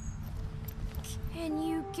 Can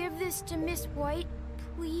you give this to Miss White,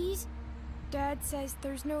 please? Dad says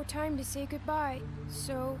there's no time to say goodbye,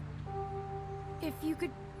 so if you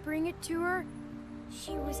could bring it to her,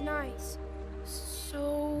 she was nice.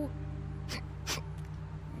 So...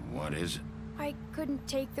 What is it? I couldn't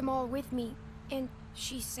take them all with me, and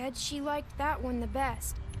she said she liked that one the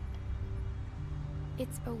best.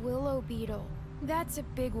 It's a willow beetle. That's a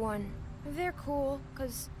big one. They're cool,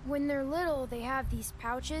 because when they're little, they have these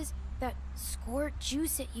pouches that squirt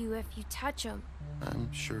juice at you if you touch them.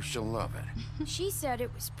 I'm sure she'll love it. She said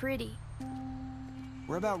it was pretty.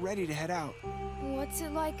 We're about ready to head out. What's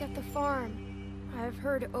it like at the farm? I've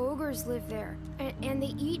heard ogres live there, and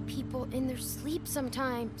they eat people in their sleep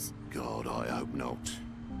sometimes. God, I hope not.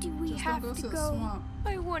 Do we have to go?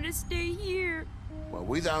 I want to stay here. Well,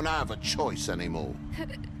 we don't have a choice anymore.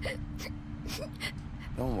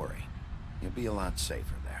 Don't worry. You'll be a lot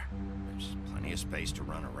safer there. There's plenty of space to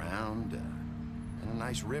run around, and a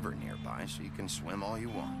nice river nearby, so you can swim all you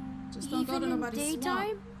want. Just don't go to nobody's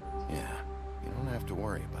daytime? Yeah, you don't have to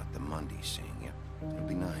worry about the Mundies seeing you. It'll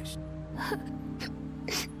be nice.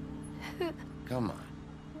 Come on.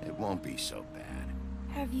 It won't be so bad.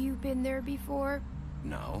 Have you been there before?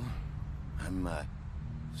 No.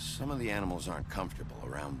 Some of the animals aren't comfortable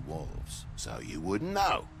around wolves, so you wouldn't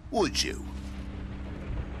know, would you?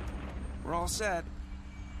 We're all set.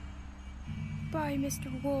 Bye,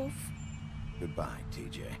 Mr. Wolf. Goodbye,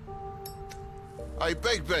 TJ. Hey,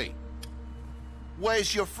 Bigby!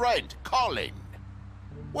 Where's your friend, Colin?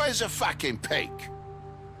 Where's the fucking pig?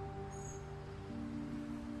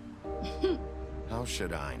 How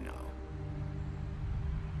should I know?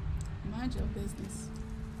 Mind your business.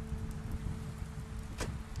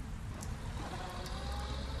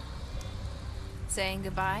 Saying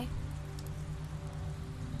goodbye?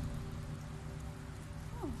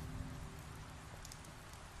 Oh.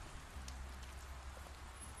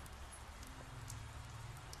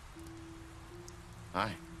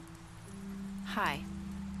 Hi. Hi.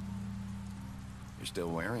 You're still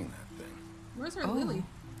wearing that thing. Where's her lily?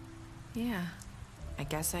 Yeah, I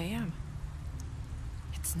guess I am.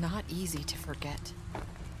 It's not easy to forget.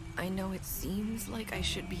 I know it seems like I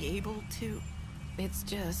should be able to. It's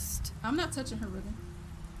just... I'm not touching her ribbon.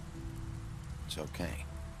 It's okay.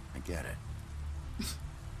 I get it.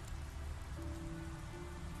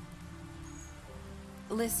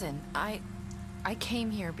 Listen, I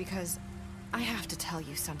came here because I have to tell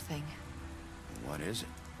you something. What is it?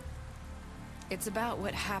 It's about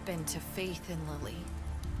what happened to Faith and Lily.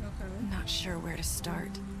 Okay. I'm not sure where to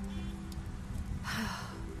start.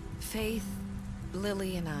 Faith,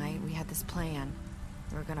 Lily, and I, we had this plan.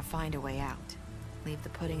 We were gonna find a way out. Leave the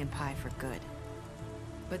pudding and pie for good.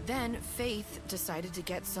 But then Faith decided to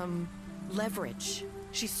get some leverage.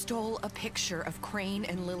 She stole a picture of Crane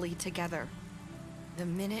and Lily together. The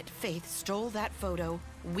minute Faith stole that photo,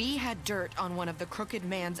 we had dirt on one of the Crooked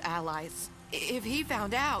Man's allies. If he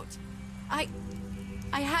found out, I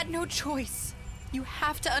had no choice. You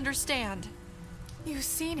have to understand. You've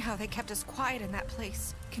seen how they kept us quiet in that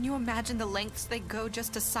place. Can you imagine the lengths they go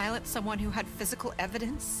just to silence someone who had physical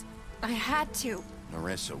evidence? I had to.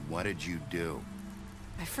 Nerissa, what did you do?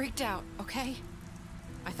 I freaked out, okay?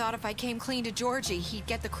 I thought if I came clean to Georgie, he'd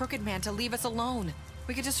get the Crooked Man to leave us alone.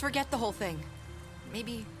 We could just forget the whole thing.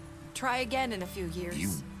 Maybe try again in a few years. You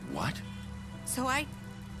what? So I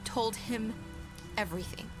told him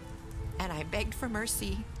everything. And I begged for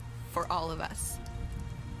mercy for all of us.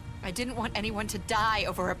 I didn't want anyone to die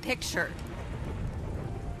over a picture.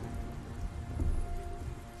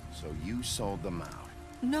 So you sold them out?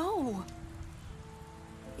 No.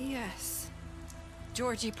 Yes.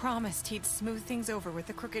 Georgie promised he'd smooth things over with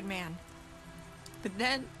the Crooked Man. But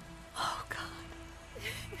then... Oh, God.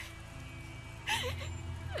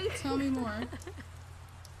 Tell me more.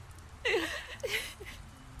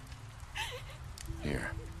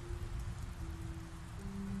 Here.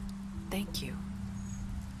 Thank you.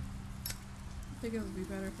 I think it would be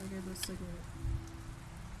better if I gave her a cigarette.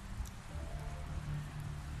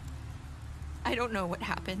 I don't know what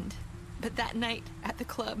happened, but that night at the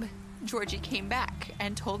club, Georgie came back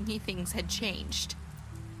and told me things had changed.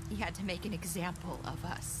 He had to make an example of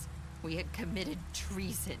us. We had committed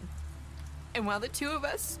treason. And while the two of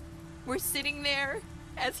us were sitting there,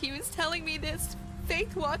 as he was telling me this,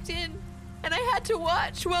 Faith walked in, and I had to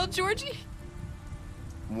watch while Georgie...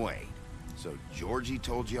 Wait, so Georgie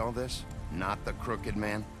told you all this? Not the Crooked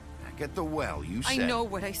Man? Back at the well, you said... I know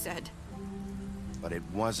what I said. But it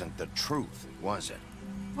wasn't the truth, was it?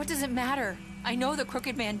 What does it matter? I know the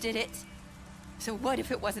Crooked Man did it. So what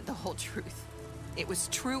if it wasn't the whole truth? It was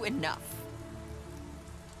true enough.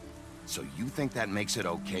 So you think that makes it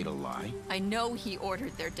okay to lie? I know he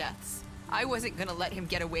ordered their deaths. I wasn't gonna let him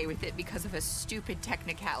get away with it because of a stupid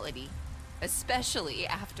technicality. Especially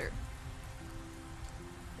after...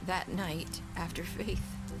 that night, after Faith.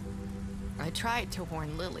 I tried to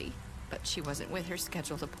warn Lily, but she wasn't with her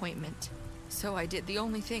scheduled appointment. So I did the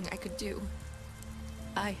only thing I could do.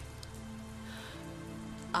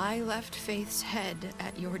 I left Faith's head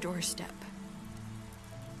at your doorstep.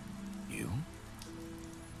 You?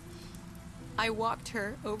 I walked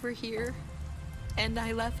her over here, and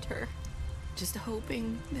I left her. Just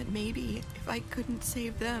hoping that maybe, if I couldn't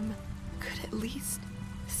save them, could at least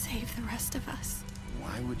save the rest of us.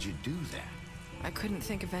 Why would you do that? I couldn't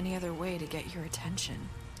think of any other way to get your attention.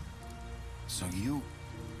 So you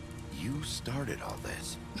started all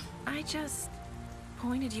this? I just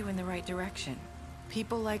pointed you in the right direction.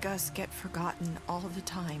 People like us get forgotten all the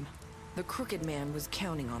time. The Crooked Man was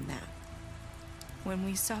counting on that. When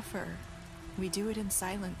we suffer, we do it in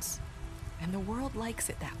silence, and the world likes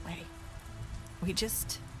it that way. We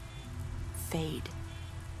just fade,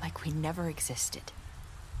 like we never existed.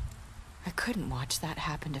 I couldn't watch that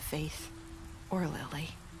happen to Faith, or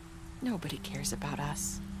Lily. Nobody cares about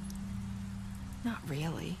us. Not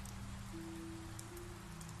really.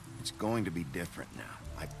 It's going to be different now,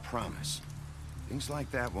 I promise. Things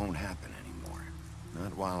like that won't happen anymore.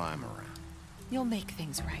 Not while I'm around. You'll make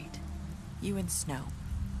things right. You and Snow.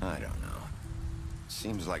 I don't know.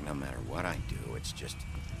 Seems like no matter what I do, it's just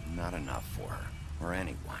not enough for her, or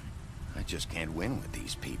anyone. I just can't win with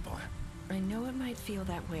these people. I know it might feel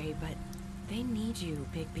that way, but they need you,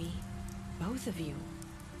 BIGBY. Both of you.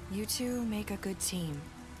 You two make a good team.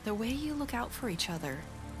 The way you look out for each other,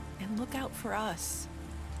 and look out for us.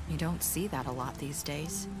 You don't see that a lot these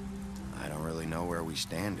days. I don't really know where we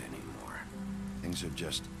stand anymore. Things are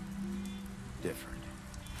just... different.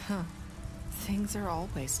 Huh. Things are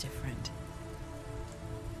always different.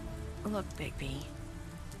 Look, BIGBY.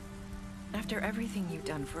 After everything you've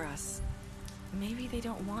done for us, maybe they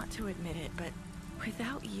don't want to admit it, but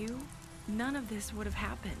without you, none of this would have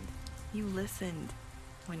happened. You listened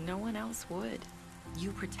when no one else would.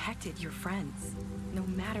 You protected your friends, no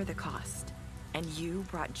matter the cost. And you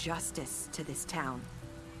brought justice to this town.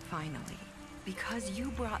 Finally. Because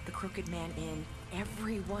you brought the Crooked Man in,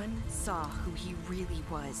 everyone saw who he really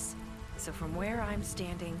was. So from where I'm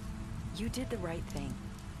standing, you did the right thing.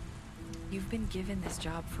 You've been given this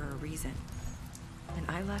job for a reason. And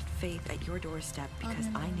I left Faith at your doorstep because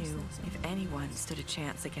I knew if anyone stood a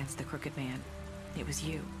chance against the Crooked Man, it was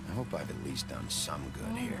you. I hope I've at least done some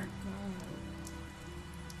good here.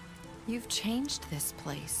 You've changed this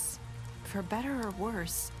place. For better or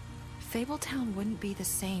worse, Fabletown wouldn't be the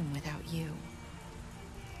same without you.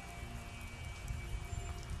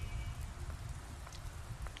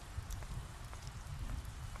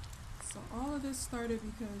 all of this started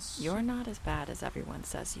because You're not as bad as everyone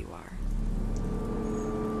says you are.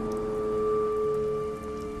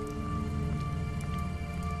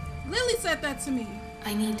 Lily said that to me.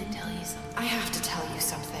 I need to tell you something. I have to tell you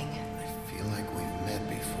something. I feel like we've met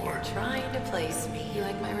before. You're trying to place me. You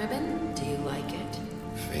like my ribbon? Do you like it?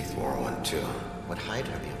 Faith wore one too. Would hide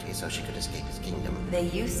her beauty so she could escape his kingdom. They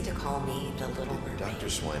used to call me the Little Mermaid. Did Dr.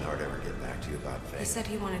 Swinehart ever get back to you about Faith? He said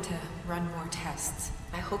he wanted to run more tests.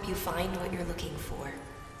 I hope you find what you're looking for.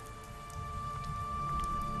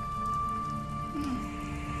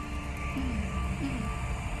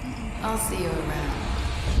 I'll see you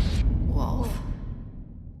around, Wolf.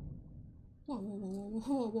 Whoa, whoa, whoa,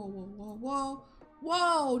 whoa, whoa, whoa, whoa,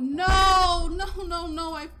 whoa, no, no, no,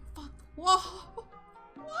 no, I fuck, whoa,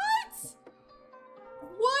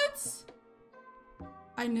 what?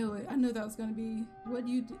 I knew it. I knew that was gonna be what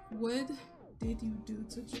did you do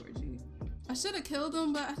to Georgie? I should have killed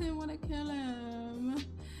him, but I didn't want to kill him.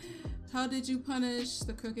 How did you punish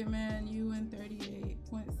the Crooked Man? You and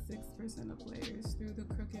 38.6% of players threw the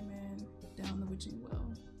Crooked Man down the witching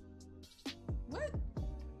well. What?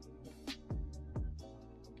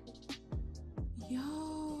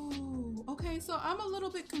 Yo. Okay, so I'm a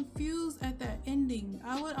little bit confused at that ending.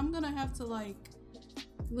 I'm gonna have to like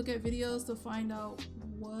look at videos to find out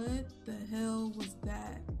what the hell was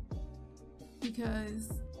that, because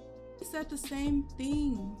he said the same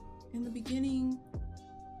thing in the beginning.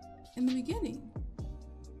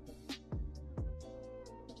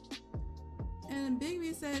 And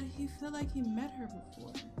BIGBY said he felt like he met her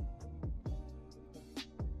before.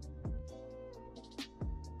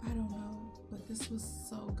 I don't know, but this was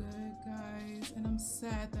so good, guys, and I'm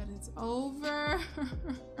sad that it's over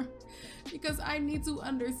because I need to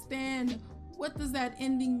understand what does that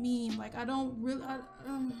ending mean. Like I don't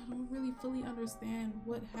really fully understand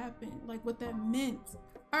what happened, like what that meant.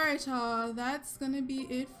 All right, y'all, that's gonna be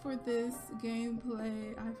it for this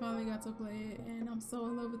gameplay. I finally got to play it and I'm so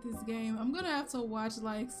in love with this game. I'm gonna have to watch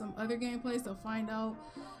like some other gameplays to find out,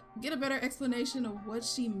 get a better explanation of what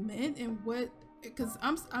she meant and what, because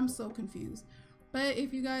I'm so confused. But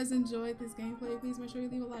if you guys enjoyed this gameplay, please make sure you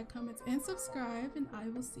leave a like, comment, and subscribe, and I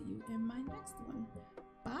will see you in my next one.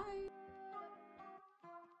 Bye.